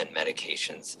firearms and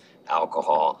medications,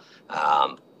 alcohol.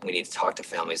 We need to talk to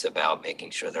families about making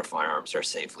sure their firearms are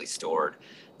safely stored,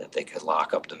 that they could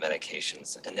lock up the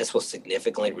medications. And this will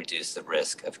significantly reduce the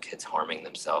risk of kids harming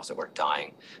themselves or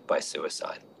dying by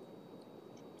suicide.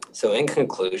 So in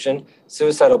conclusion,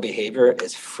 suicidal behavior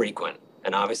is frequent,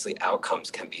 and obviously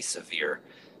outcomes can be severe.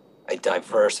 A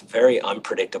diverse, very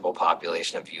unpredictable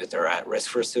population of youth are at risk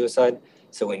for suicide,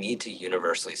 so we need to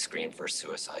universally screen for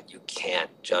suicide. You can't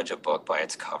judge a book by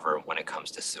its cover when it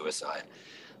comes to suicide.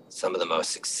 Some of the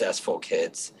most successful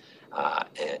kids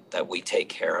that we take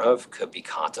care of could be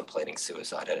contemplating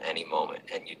suicide at any moment,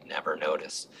 and you'd never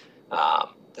notice.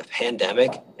 The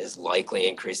pandemic is likely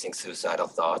increasing suicidal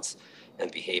thoughts and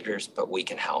behaviors, but we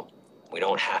can help. We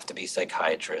don't have to be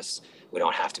psychiatrists. We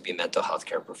don't have to be mental health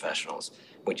care professionals.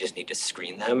 We just need to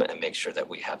screen them and make sure that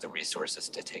we have the resources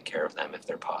to take care of them if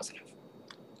they're positive.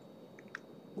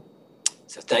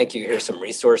 So thank you. Here's some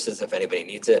resources if anybody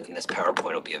needs it, and this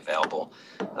PowerPoint will be available,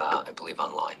 I believe,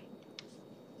 online.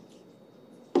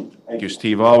 Thank you,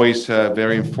 Steve. Always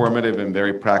very informative and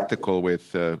very practical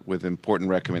with important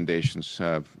recommendations,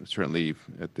 certainly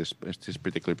at this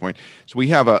particular point. So we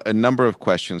have a number of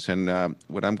questions, and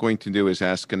what I'm going to do is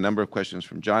ask a number of questions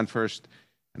from John first,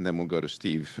 and then we'll go to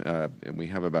Steve. And we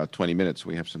have about 20 minutes, so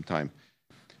we have some time.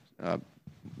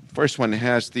 First one,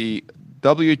 has the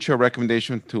WHO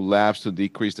recommendation to labs to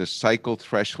decrease the cycle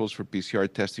thresholds for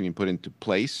PCR testing been put into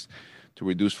place to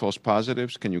reduce false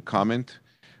positives? Can you comment?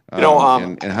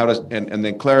 And how does and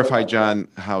then clarify, John,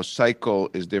 how cycle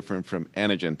is different from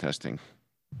antigen testing?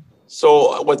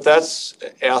 So what that's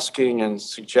asking and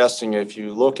suggesting, if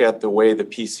you look at the way the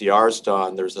PCR is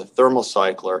done, there's a thermal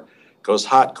cycler, goes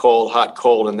hot,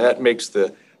 cold, and that makes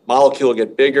the molecule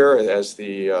get bigger as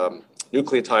the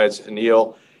nucleotides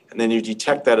anneal, and then you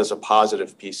detect that as a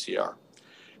positive PCR.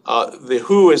 The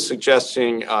WHO is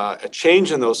suggesting a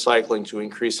change in those cycling to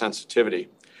increase sensitivity.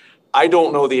 I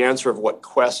don't know the answer of what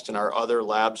Quest and our other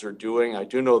labs are doing. I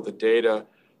do know the data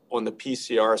on the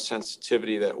PCR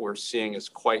sensitivity that we're seeing is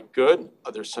quite good.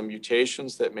 There's some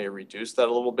mutations that may reduce that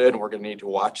a little bit, and we're going to need to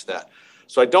watch that.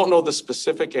 So I don't know the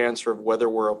specific answer of whether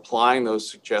we're applying those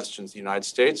suggestions in the United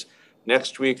States.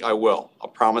 Next week, I will. I'll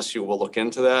promise you we'll look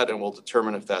into that, and we'll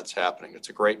determine if that's happening. It's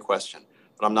a great question,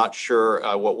 but I'm not sure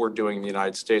what we're doing in the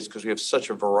United States because we have such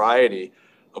a variety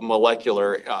of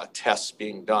molecular tests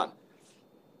being done.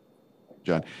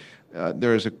 John,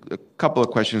 there's a couple of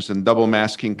questions on double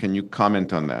masking. Can you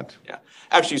comment on that? Yeah.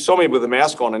 Actually, you saw me with the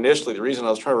mask on initially. The reason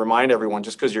I was trying to remind everyone,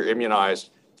 just because you're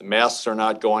immunized, the masks are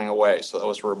not going away. So that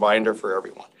was a reminder for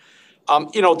everyone.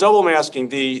 Double masking,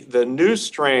 the new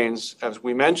strains, as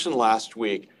we mentioned last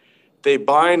week, they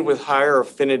bind with higher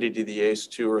affinity to the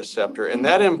ACE2 receptor, and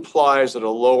that implies that a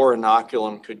lower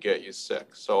inoculum could get you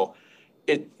sick. So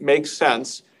it makes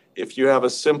sense. If you have a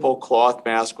simple cloth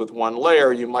mask with one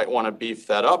layer, you might want to beef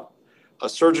that up. A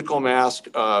surgical mask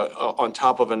on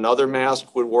top of another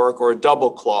mask would work, or a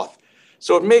double cloth.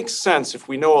 So it makes sense if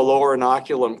we know a lower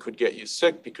inoculum could get you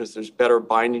sick because there's better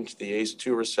binding to the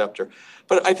ACE2 receptor.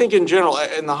 But I think in general,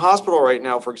 in the hospital right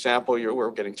now, for example,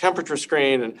 we're getting temperature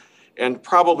screened and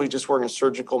probably just wearing a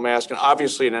surgical mask, and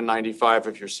obviously an N95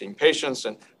 if you're seeing patients,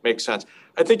 and makes sense.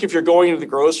 I think if you're going into the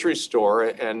grocery store,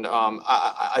 and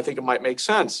I think it might make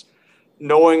sense,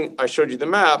 knowing I showed you the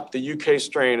map, the UK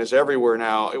strain is everywhere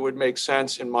now, it would make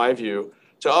sense, in my view,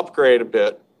 to upgrade a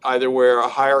bit, either wear a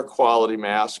higher quality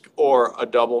mask or a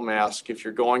double mask if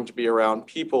you're going to be around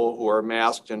people who are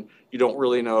masked and you don't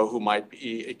really know who might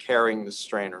be carrying the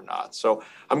strain or not. So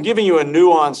I'm giving you a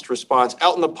nuanced response.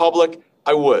 Out in the public,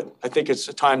 I would. I think it's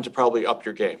a time to probably up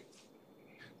your game.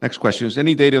 Next question. Is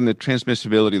any data on the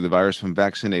transmissibility of the virus from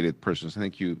vaccinated persons? I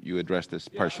think you addressed this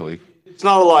partially. It's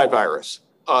not a live virus.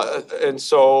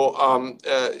 So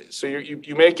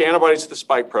you make antibodies to the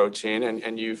spike protein,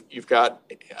 and you've got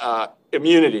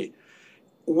immunity.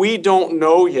 We don't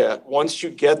know yet, once you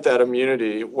get that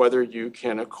immunity, whether you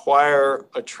can acquire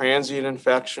a transient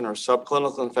infection or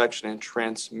subclinical infection and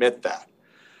transmit that.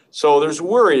 So there's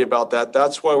worry about that.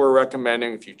 That's why we're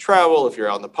recommending if you travel, if you're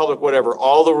out in the public, whatever,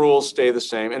 all the rules stay the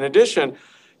same. In addition,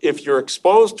 if you're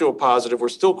exposed to a positive, we're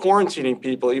still quarantining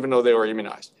people even though they were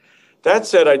immunized. That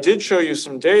said, I did show you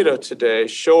some data today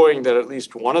showing that at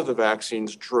least one of the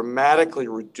vaccines dramatically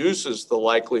reduces the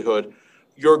likelihood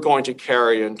you're going to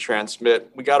carry and transmit.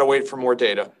 We got to wait for more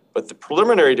data, but the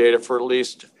preliminary data for at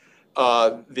least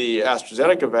the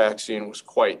AstraZeneca vaccine was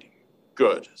quite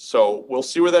good. So we'll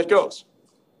see where that goes.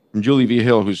 And Julie V.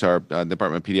 Hill, who's our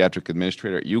Department of Pediatric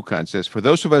Administrator at UConn, says, for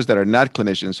those of us that are not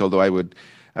clinicians, although I would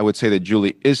say that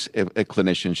Julie is a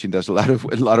clinician, she does a lot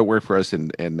of work for us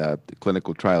in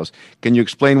clinical trials. Can you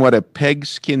explain what a PEG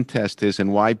skin test is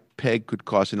and why PEG could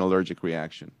cause an allergic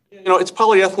reaction? It's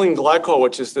polyethylene glycol,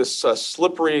 which is this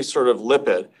slippery sort of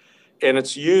lipid, and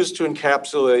it's used to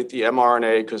encapsulate the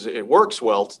mRNA because it works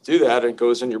well to do that. It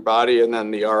goes in your body, and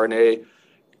then the RNA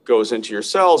goes into your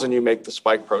cells, and you make the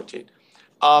spike protein.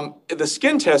 The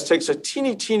skin test takes a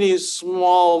teeny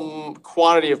small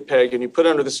quantity of PEG and you put it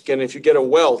under the skin. If you get a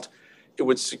welt, it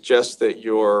would suggest that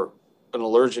you have an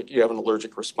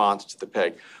allergic response to the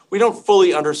PEG. We don't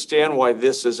fully understand why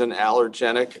this is an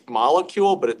allergenic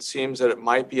molecule, but it seems that it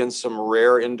might be in some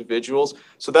rare individuals.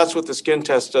 So that's what the skin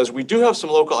test does. We do have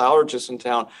some local allergists in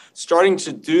town starting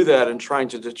to do that and trying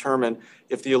to determine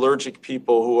if the allergic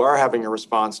people who are having a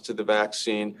response to the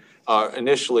vaccine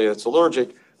initially that's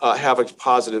allergic have a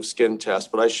positive skin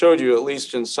test. But I showed you, at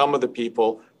least in some of the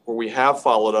people where we have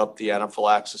followed up the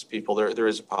anaphylaxis people, there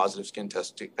is a positive skin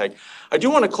test to PEG. I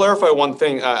do want to clarify one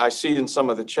thing I see in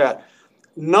some of the chat.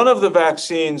 None of the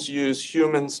vaccines use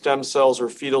human stem cells or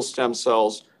fetal stem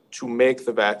cells to make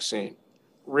the vaccine.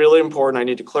 Really important, I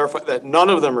need to clarify that none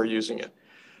of them are using it.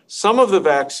 Some of the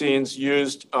vaccines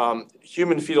used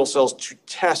human fetal cells to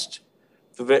test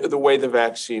the way the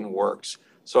vaccine works.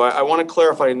 So I want to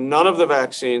clarify, none of the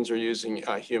vaccines are using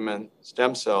human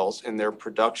stem cells in their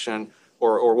production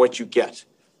or what you get.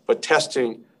 But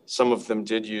testing, some of them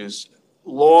did use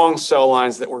long cell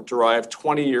lines that were derived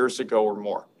 20 years ago or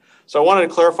more. So I wanted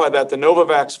to clarify that the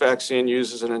Novavax vaccine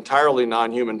uses an entirely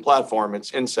non-human platform.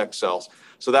 It's insect cells.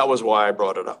 So that was why I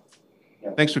brought it up.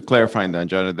 Thanks for clarifying that,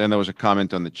 John. Then there was a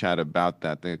comment on the chat about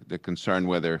that, the concern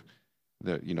whether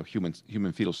the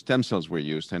human fetal stem cells were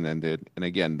used, and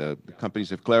again the companies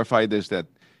have clarified this, that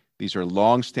these are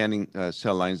long-standing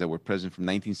cell lines that were present from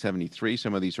 1973.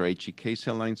 Some of these are HEK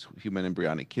cell lines, human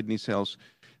embryonic kidney cells,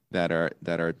 that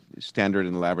are standard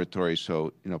in the laboratory.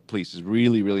 So please, it's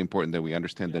really important that we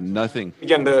understand that nothing.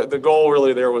 Again, the goal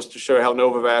really there was to show how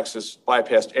Novavax has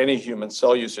bypassed any human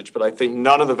cell usage, but I think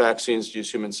none of the vaccines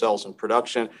use human cells in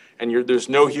production, and there's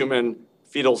no human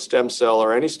fetal stem cell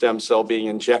or any stem cell being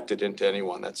injected into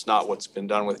anyone. That's not what's been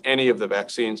done with any of the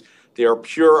vaccines. They are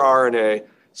pure RNA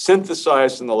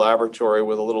synthesized in the laboratory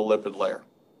with a little lipid layer.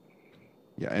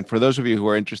 Yeah, and for those of you who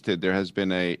are interested, there has been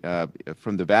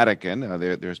from the Vatican,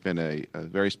 there's been a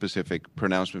very specific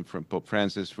pronouncement from Pope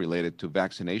Francis related to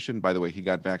vaccination. By the way, he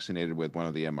got vaccinated with one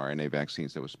of the mRNA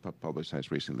vaccines that was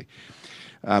publicized recently.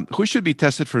 Who should be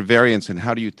tested for variants, and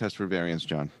how do you test for variants,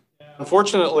 John?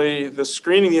 Unfortunately, the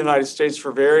screening in the United States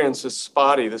for variants is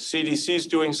spotty. The CDC is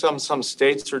doing some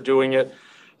states are doing it,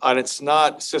 and it's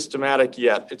not systematic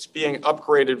yet. It's being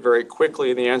upgraded very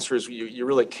quickly, and the answer is you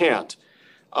really can't.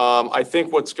 I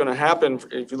think what's going to happen,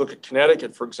 if you look at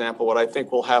Connecticut, for example, what I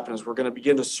think will happen is we're going to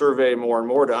begin to survey more and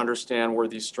more to understand where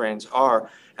these strains are,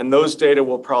 and those data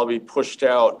will probably be pushed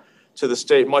out to the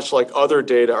state, much like other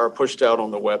data are pushed out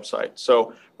on the website.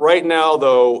 So right now,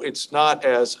 though, it's not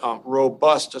as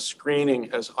robust a screening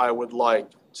as I would like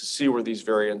to see where these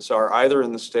variants are, either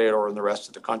in the state or in the rest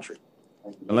of the country.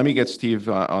 Let me get Steve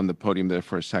on the podium there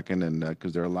for a second, and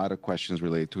because there are a lot of questions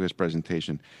related to his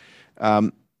presentation.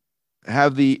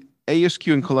 Have the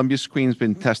ASQ and Columbia screens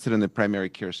been tested in the primary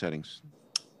care settings?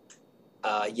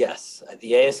 Yes,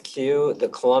 the ASQ, the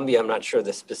Columbia, I'm not sure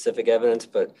the specific evidence,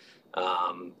 but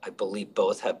I believe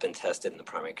both have been tested in the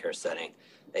primary care setting.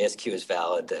 ASQ is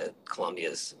valid, the Columbia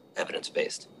is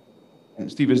evidence-based. And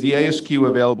Steve, is the ASQ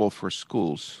available for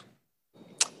schools?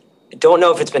 I don't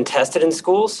know if it's been tested in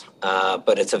schools,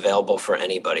 but it's available for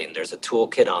anybody. And there's a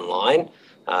toolkit online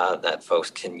that folks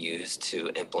can use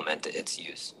to implement its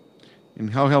use. And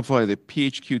how helpful are the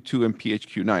PHQ-2 and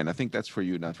PHQ-9? I think that's for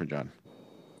you, not for John.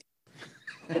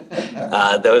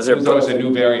 Those are both a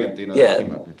new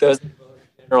variant. Those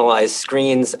generalized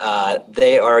screens,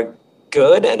 they are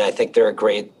good, and I think they're a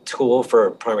great tool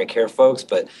for primary care folks.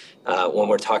 But when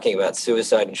we're talking about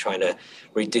suicide and trying to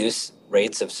reduce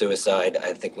rates of suicide,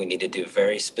 I think we need to do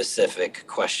very specific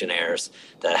questionnaires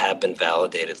that have been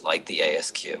validated, like the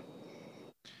ASQ.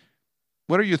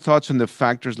 what are your thoughts on the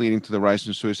factors leading to the rise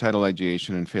in suicidal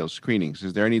ideation and failed screenings?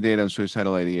 Is there any data on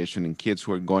suicidal ideation in kids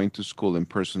who are going to school in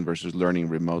person versus learning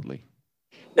remotely?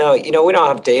 No, we don't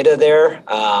have data there.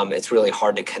 It's really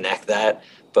hard to connect that,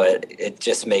 but it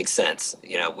just makes sense.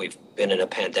 We've been in a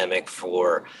pandemic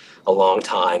for a long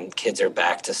time. Kids are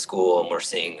back to school, and we're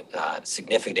seeing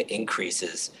significant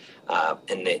increases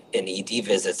in ED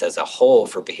visits as a whole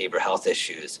for behavioral health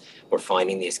issues. We're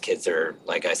finding these kids are,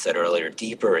 like I said earlier,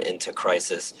 deeper into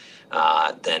crisis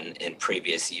than in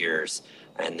previous years,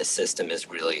 and the system is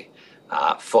really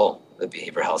full. The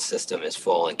behavioral health system is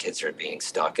full, and kids are being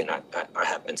stuck and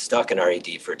have been stuck in our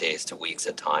ED for days to weeks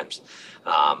at times,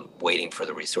 waiting for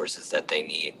the resources that they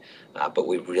need. But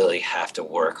we really have to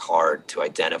work hard to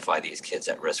identify these kids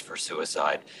at risk for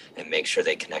suicide and make sure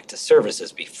they connect to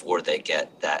services before they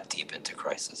get that deep into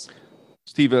crisis.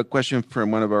 Steve, a question from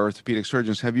one of our orthopedic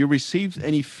surgeons. Have you received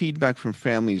any feedback from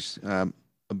families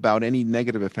about any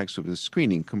negative effects of the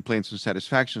screening, complaints and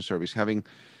satisfaction surveys?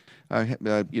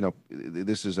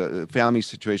 This is a family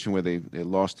situation where they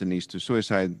lost the niece to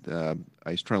suicide.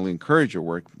 I strongly encourage your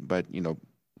work, but,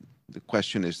 the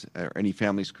question is, are any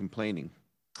families complaining?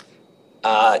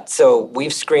 So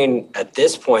we've screened at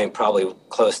this point probably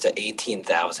close to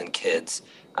 18,000 kids,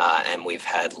 and we've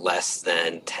had less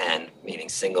than 10, meaning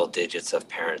single digits of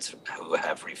parents who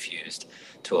have refused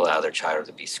to allow their child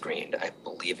to be screened. I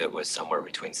believe it was somewhere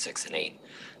between 6 and 8.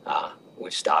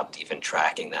 We've stopped even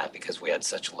tracking that because we had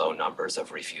such low numbers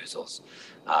of refusals.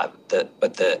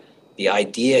 But the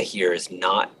idea here is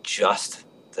not just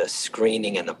the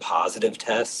screening and the positive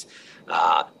tests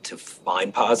to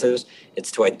find positives,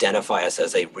 it's to identify us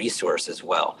as a resource as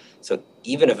well. So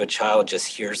even if a child just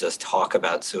hears us talk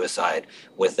about suicide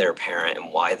with their parent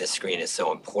and why the screen is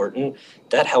so important,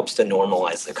 that helps to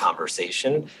normalize the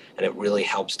conversation, and it really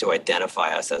helps to identify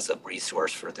us as a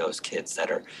resource for those kids that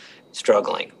are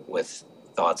struggling with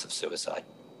thoughts of suicide.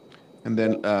 And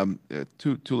then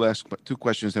two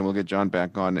questions, then we'll get John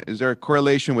back on. Is there a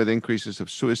correlation with increases of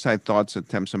suicide thoughts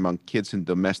attempts among kids in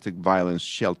domestic violence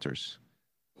shelters?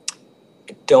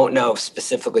 I don't know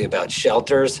specifically about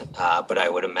shelters, but I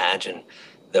would imagine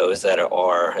those that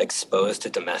are exposed to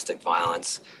domestic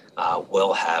violence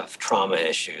will have trauma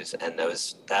issues, and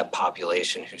that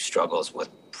population who struggles with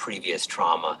previous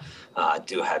trauma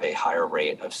do have a higher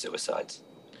rate of suicides.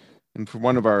 And for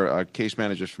one of our case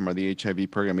managers from the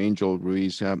HIV program, Angel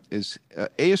Ruiz, is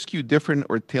ASQ different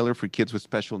or tailored for kids with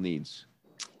special needs?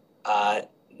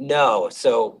 No.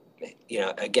 So,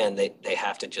 again, they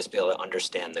have to just be able to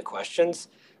understand the questions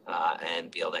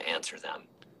and be able to answer them.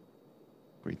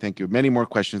 Great, thank you. Many more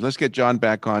questions. Let's get John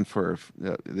back on for,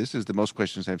 this is the most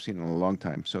questions I've seen in a long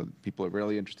time. So people are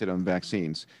really interested on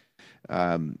vaccines.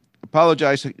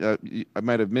 Apologize, I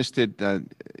might have missed it.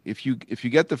 If you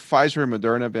get the Pfizer and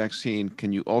Moderna vaccine,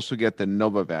 can you also get the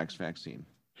Novavax vaccine?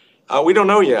 We don't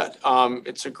know yet.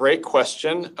 It's a great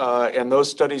question, and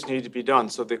those studies need to be done.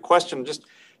 So the question, just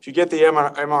if you get the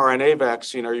mRNA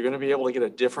vaccine, are you going to be able to get a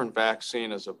different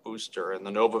vaccine as a booster? And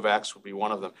the Novavax would be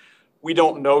one of them. We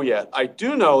don't know yet. I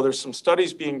do know there's some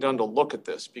studies being done to look at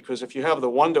this, because if you have the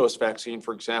one-dose vaccine,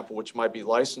 for example, which might be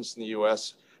licensed in the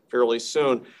U.S. fairly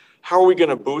soon, how are we going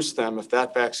to boost them if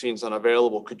that vaccine's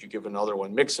unavailable? Could you give another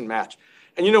one? Mix and match.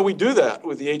 And, we do that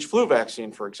with the H-flu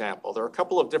vaccine, for example. There are a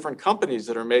couple of different companies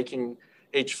that are making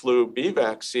H-flu B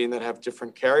vaccine that have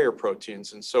different carrier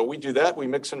proteins. And so we do that. We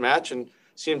mix and match, and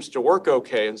seems to work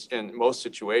okay in most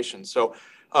situations. So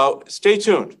stay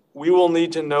tuned. We will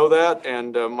need to know that.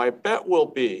 And my bet will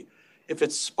be, if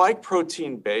it's spike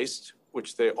protein based,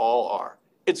 which they all are,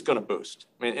 it's going to boost,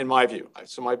 in my view.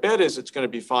 So my bet is it's going to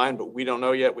be fine, but we don't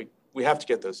know yet. We have to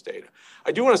get those data.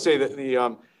 I do want to say that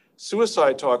the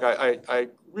suicide talk, I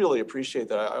really appreciate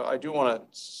that. I do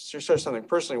want to share something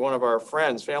personally. One of our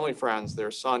friends, family friends,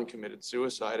 their son committed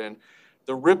suicide, and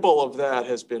the ripple of that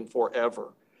has been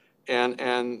forever.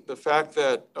 And the fact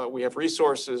that we have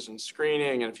resources and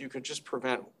screening, and if you could just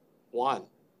prevent one,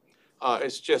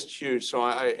 it's just huge. So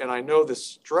I know the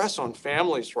stress on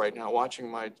families right now, watching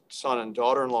my son and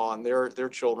daughter-in-law and their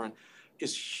children,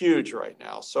 is huge right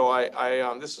now. So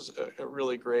this is a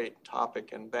really great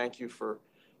topic, and thank you for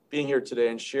being here today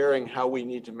and sharing how we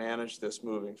need to manage this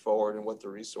moving forward and what the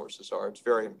resources are. It's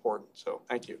very important. So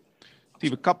thank you.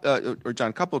 Steve, John,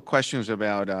 a couple of questions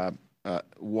about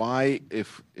why,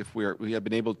 if we have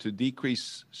been able to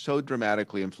decrease so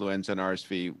dramatically influenza and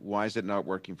RSV, why is it not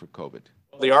working for COVID?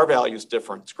 The R value is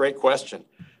different. It's a great question.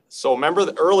 So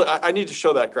remember I need to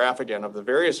show that graph again of the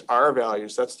various R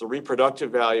values. That's the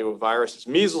reproductive value of viruses.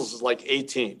 Measles is like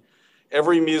 18.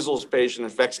 Every measles patient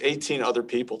infects 18 other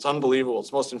people. It's unbelievable. It's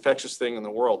the most infectious thing in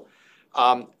the world.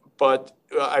 but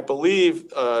I believe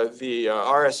the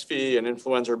RSV and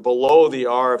influenza are below the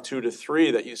R of 2 to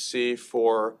 3 that you see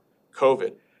for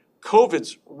COVID.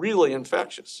 COVID's really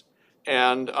infectious,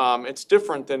 and it's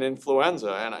different than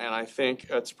influenza, and I think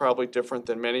it's probably different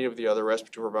than many of the other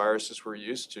respiratory viruses we're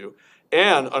used to.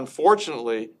 And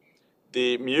unfortunately,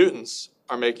 the mutants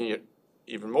are making it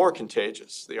even more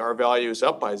contagious. The R value is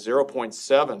up by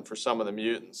 0.7 for some of the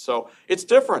mutants. So it's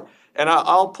different. And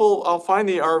I'll find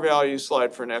the R value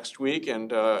slide for next week, and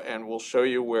we'll show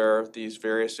you where these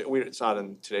various, it's not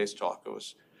in today's talk, it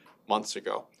was months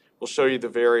ago. We'll show you the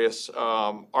various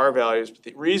R values, but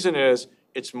the reason is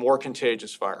it's more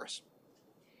contagious virus.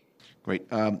 Great.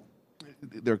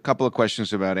 There are a couple of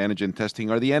questions about antigen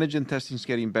testing. Are the antigen testings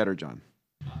getting better, John?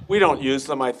 We don't use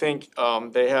them. I think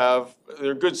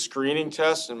they're good screening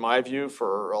tests in my view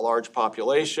for a large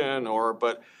population,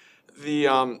 but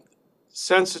the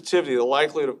sensitivity, the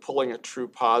likelihood of pulling a true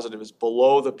positive is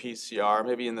below the PCR,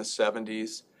 maybe in the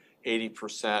 70s, 80%.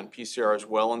 PCR is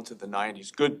well into the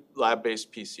 90s. Good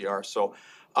lab-based PCR. So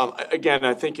again,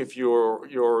 I think if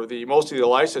most of the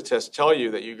ELISA tests tell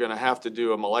you that you're going to have to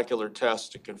do a molecular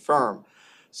test to confirm.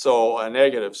 So a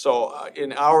negative. So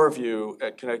in our view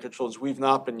at Connecticut Children's, we've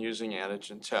not been using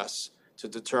antigen tests to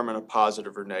determine a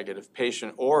positive or negative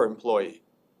patient or employee.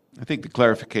 I think the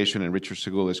clarification, and Richard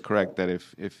Segula is correct, that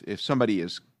if somebody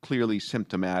is clearly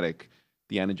symptomatic,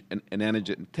 an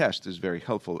antigen test is very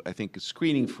helpful. I think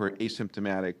screening for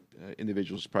asymptomatic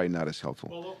individuals is probably not as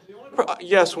helpful.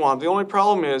 Yes, Juan. The only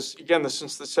problem is, again,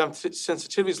 since the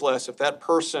sensitivity is less, if that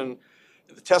person,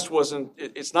 the test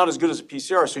it's not as good as a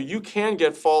PCR, so you can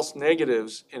get false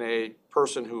negatives in a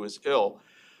person who is ill.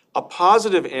 A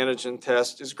positive antigen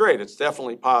test is great. It's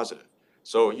definitely positive.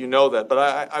 So you know that.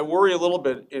 But I worry a little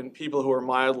bit in people who are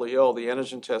mildly ill. The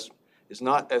antigen test is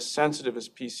not as sensitive as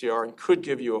PCR and could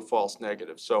give you a false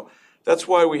negative. So that's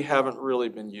why we haven't really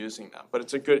been using them. But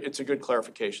it's a good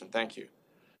clarification. Thank you.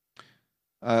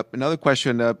 Another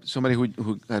question, somebody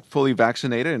who got fully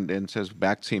vaccinated and says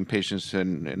vaccine patients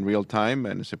in real time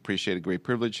and has appreciated great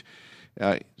privilege.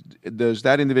 Does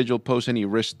that individual pose any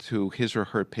risk to his or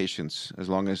her patients as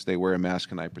long as they wear a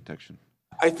mask and eye protection?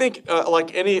 I think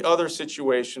like any other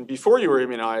situation, before you were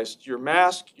immunized, your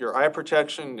mask, your eye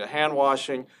protection, the hand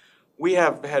washing, we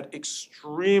have had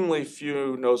extremely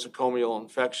few nosocomial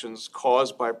infections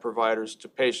caused by providers to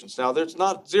patients. Now, there's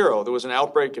not zero. There was an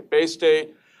outbreak at Bay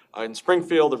State. In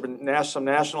Springfield, there have been some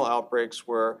national outbreaks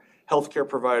where healthcare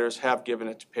providers have given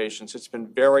it to patients. It's been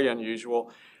very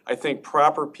unusual. I think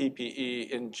proper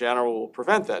PPE in general will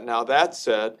prevent that. Now, that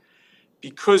said,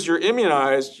 because you're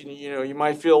immunized, you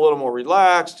might feel a little more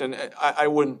relaxed, and I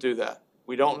wouldn't do that.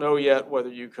 We don't know yet whether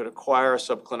you could acquire a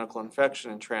subclinical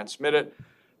infection and transmit it.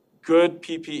 Good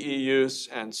PPE use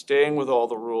and staying with all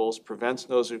the rules prevents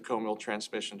nosocomial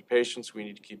transmission to patients. We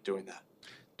need to keep doing that.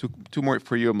 Two more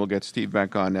for you, and we'll get Steve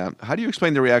back on. How do you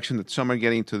explain the reaction that some are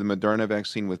getting to the Moderna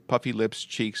vaccine with puffy lips,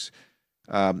 cheeks,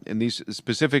 and these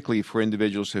specifically for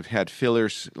individuals who have had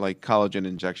fillers like collagen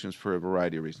injections for a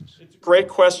variety of reasons? It's a great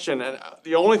question, and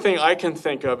the only thing I can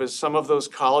think of is some of those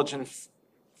collagen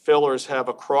fillers have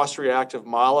a cross-reactive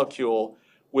molecule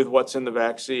with what's in the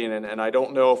vaccine, and I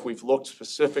don't know if we've looked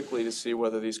specifically to see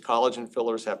whether these collagen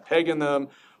fillers have PEG in them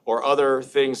or other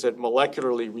things that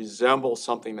molecularly resemble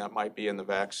something that might be in the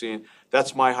vaccine.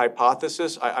 That's my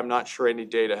hypothesis. I'm not sure any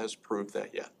data has proved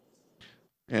that yet.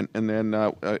 And then,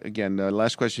 again,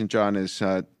 last question, John, is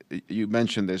you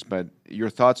mentioned this, but your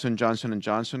thoughts on Johnson &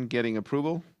 Johnson getting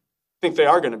approval? I think they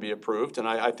are going to be approved, and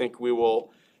I think we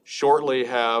will shortly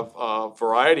have a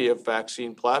variety of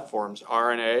vaccine platforms,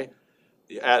 RNA,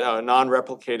 the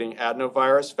non-replicating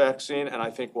adenovirus vaccine, and I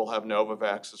think we'll have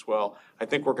Novavax as well. I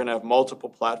think we're going to have multiple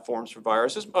platforms for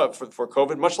viruses, for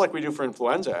COVID, much like we do for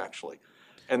influenza, actually.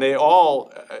 And they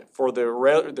all, for the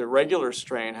regular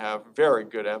strain, have very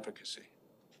good efficacy.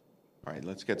 All right,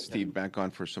 let's get Steve back on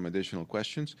for some additional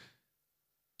questions.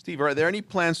 Steve, are there any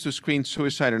plans to screen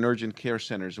suicide in urgent care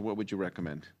centers, or what would you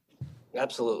recommend?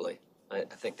 Absolutely. I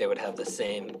think they would have the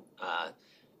same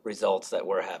results that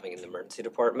we're having in the emergency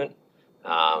department.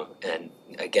 And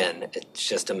again, it's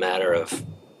just a matter of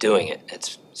doing it.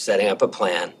 It's setting up a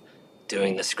plan,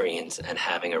 doing the screens, and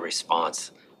having a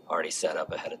response already set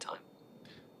up ahead of time.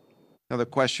 Another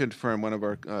question from one of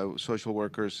our social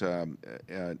workers.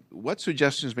 What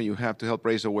suggestions may you have to help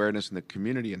raise awareness in the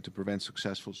community and to prevent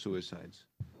successful suicides?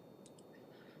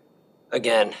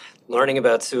 Again, learning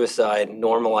about suicide,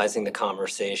 normalizing the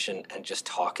conversation, and just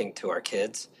talking to our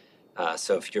kids.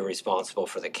 So if you're responsible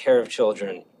for the care of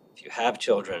children, if you have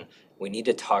children, we need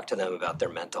to talk to them about their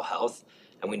mental health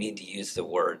and we need to use the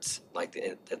words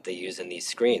that they use in these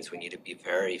screens. We need to be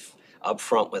very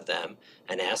upfront with them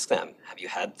and ask them, have you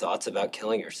had thoughts about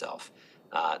killing yourself?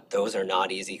 Those are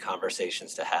not easy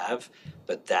conversations to have,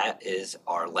 but that is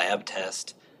our lab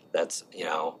test. That's,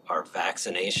 our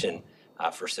vaccination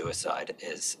for suicide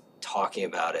is talking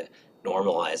about it,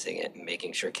 normalizing it, and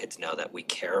making sure kids know that we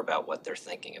care about what they're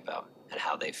thinking about and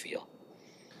how they feel.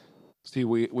 Steve,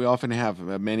 we often have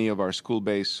many of our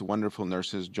school-based wonderful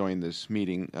nurses join this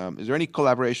meeting. Is there any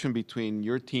collaboration between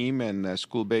your team and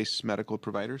school-based medical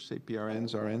providers, say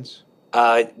PRNs, RNs?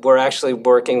 We're actually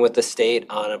working with the state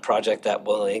on a project that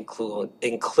will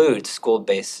include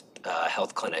school-based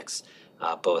health clinics,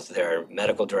 both their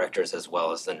medical directors as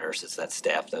well as the nurses that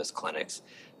staff those clinics,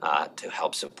 to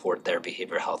help support their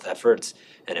behavioral health efforts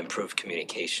and improve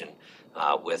communication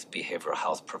with behavioral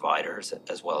health providers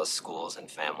as well as schools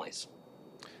and families.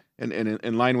 And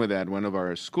in line with that, one of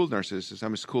our school nurses says,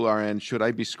 I'm a school RN. Should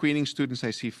I be screening students I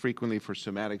see frequently for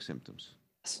somatic symptoms?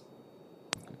 Yes.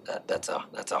 That's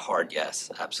a hard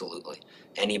yes, absolutely.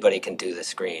 Anybody can do the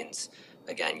screens.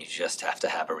 Again, you just have to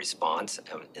have a response.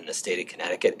 In the state of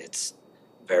Connecticut, it's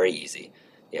very easy.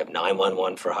 You have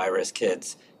 911 for high-risk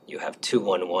kids. You have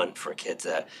 211 for kids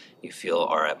that you feel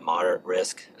are at moderate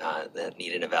risk, that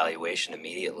need an evaluation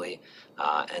immediately.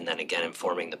 And then again,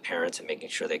 informing the parents and making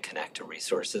sure they connect to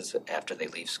resources after they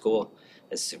leave school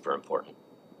is super important.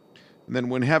 And then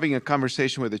when having a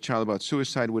conversation with a child about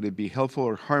suicide, would it be helpful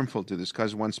or harmful to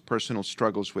discuss one's personal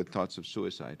struggles with thoughts of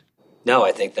suicide? No,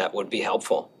 I think that would be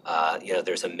helpful.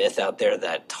 There's a myth out there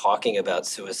that talking about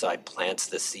suicide plants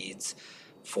the seeds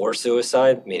for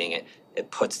suicide, meaning it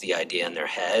puts the idea in their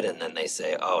head and then they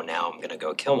say, oh, now I'm going to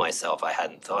go kill myself. I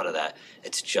hadn't thought of that.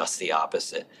 It's just the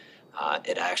opposite.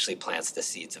 It actually plants the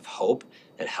seeds of hope.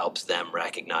 It helps them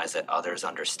recognize that others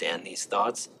understand these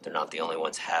thoughts. They're not the only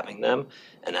ones having them,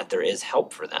 and that there is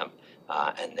help for them,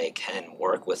 and they can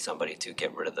work with somebody to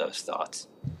get rid of those thoughts.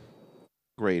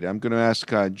 Great. I'm going to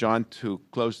ask John to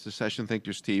close the session. Thank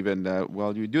you, Steve. And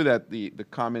while you do that, the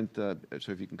comment,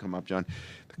 so if you can come up, John,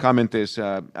 the comment is,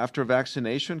 after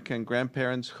vaccination, can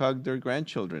grandparents hug their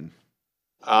grandchildren?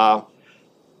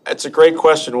 It's a great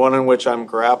question, one in which I'm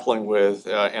grappling with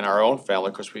in our own family,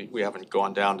 because we haven't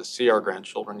gone down to see our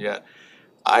grandchildren yet.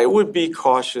 I would be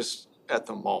cautious at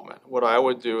the moment. What I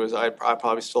would do is I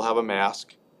probably still have a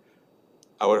mask.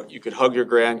 You could hug your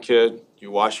grandkid,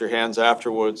 you wash your hands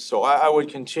afterwards. So I would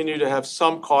continue to have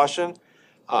some caution.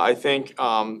 I think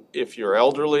if you're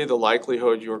elderly, the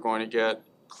likelihood you're going to get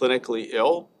clinically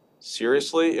ill,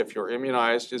 seriously, if you're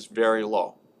immunized, is very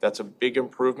low. That's a big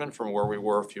improvement from where we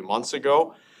were a few months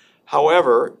ago.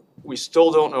 However, we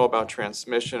still don't know about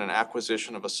transmission and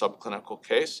acquisition of a subclinical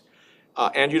case,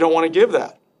 and you don't want to give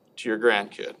that to your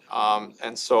grandkid.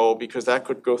 And so, because that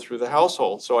could go through the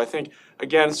household. So I think,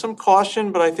 again, some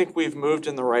caution, but I think we've moved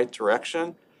in the right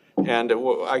direction. And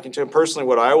I can tell you personally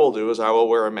what I will do is I will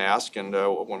wear a mask and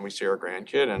when we see our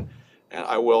grandkid, and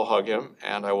I will hug him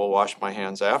and I will wash my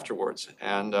hands afterwards.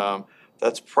 And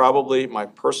that's probably my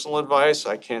personal advice.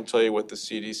 I can't tell you what the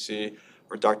CDC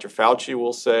or Dr. Fauci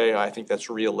will say. I think that's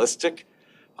realistic.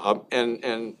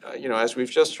 As we've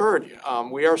just heard,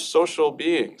 we are social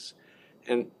beings,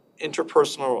 and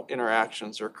interpersonal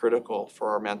interactions are critical for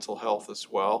our mental health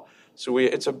as well. So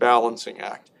it's a balancing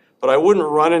act. But I wouldn't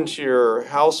run into your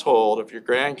household of your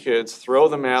grandkids, throw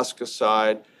the mask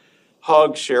aside,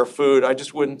 hug, share food. I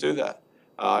just wouldn't do that.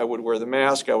 I would wear the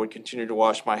mask. I would continue to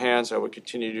wash my hands. I would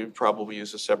continue to probably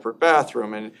use a separate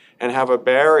bathroom and have a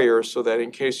barrier so that in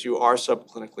case you are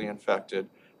subclinically infected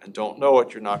and don't know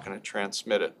it, you're not going to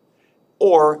transmit it.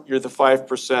 Or you're the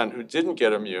 5% who didn't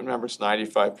get immune. Remember, it's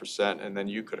 95%, and then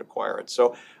you could acquire it.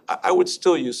 So I would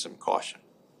still use some caution.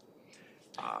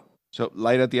 So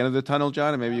light at the end of the tunnel,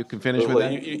 John, and maybe you can finish with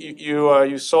that?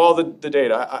 You saw the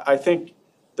data. I think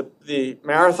the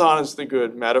marathon is the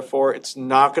good metaphor. It's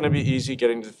not going to be easy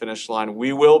getting to the finish line.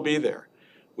 We will be there.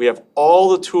 We have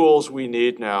all the tools we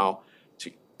need now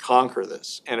to conquer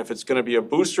this. And if it's going to be a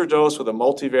booster dose with a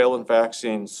multivalent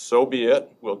vaccine, so be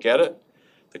it. We'll get it.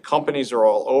 The companies are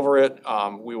all over it.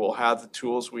 We will have the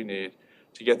tools we need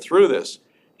to get through this.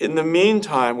 In the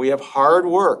meantime, we have hard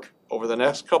work over the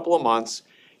next couple of months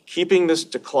keeping this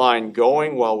decline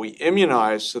going while we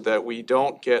immunize so that we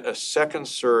don't get a second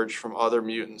surge from other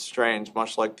mutant strains,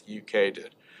 much like the UK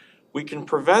did. We can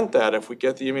prevent that if we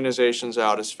get the immunizations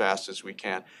out as fast as we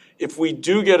can. If we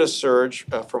do get a surge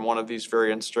from one of these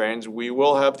variant strains, we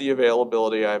will have the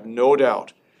availability, I have no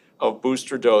doubt, of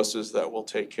booster doses that will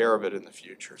take care of it in the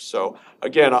future. So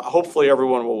again, hopefully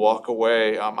everyone will walk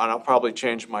away, and I'll probably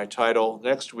change my title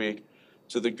next week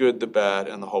to The Good, the Bad,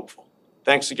 and the Hopeful.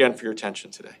 Thanks again for your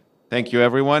attention today. Thank you,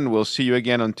 everyone. We'll see you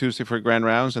again on Tuesday for Grand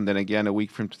Rounds, and then again a week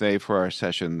from today for our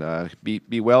session.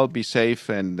 Be well, be safe,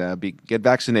 and get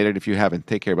vaccinated if you haven't.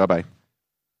 Take care. Bye-bye.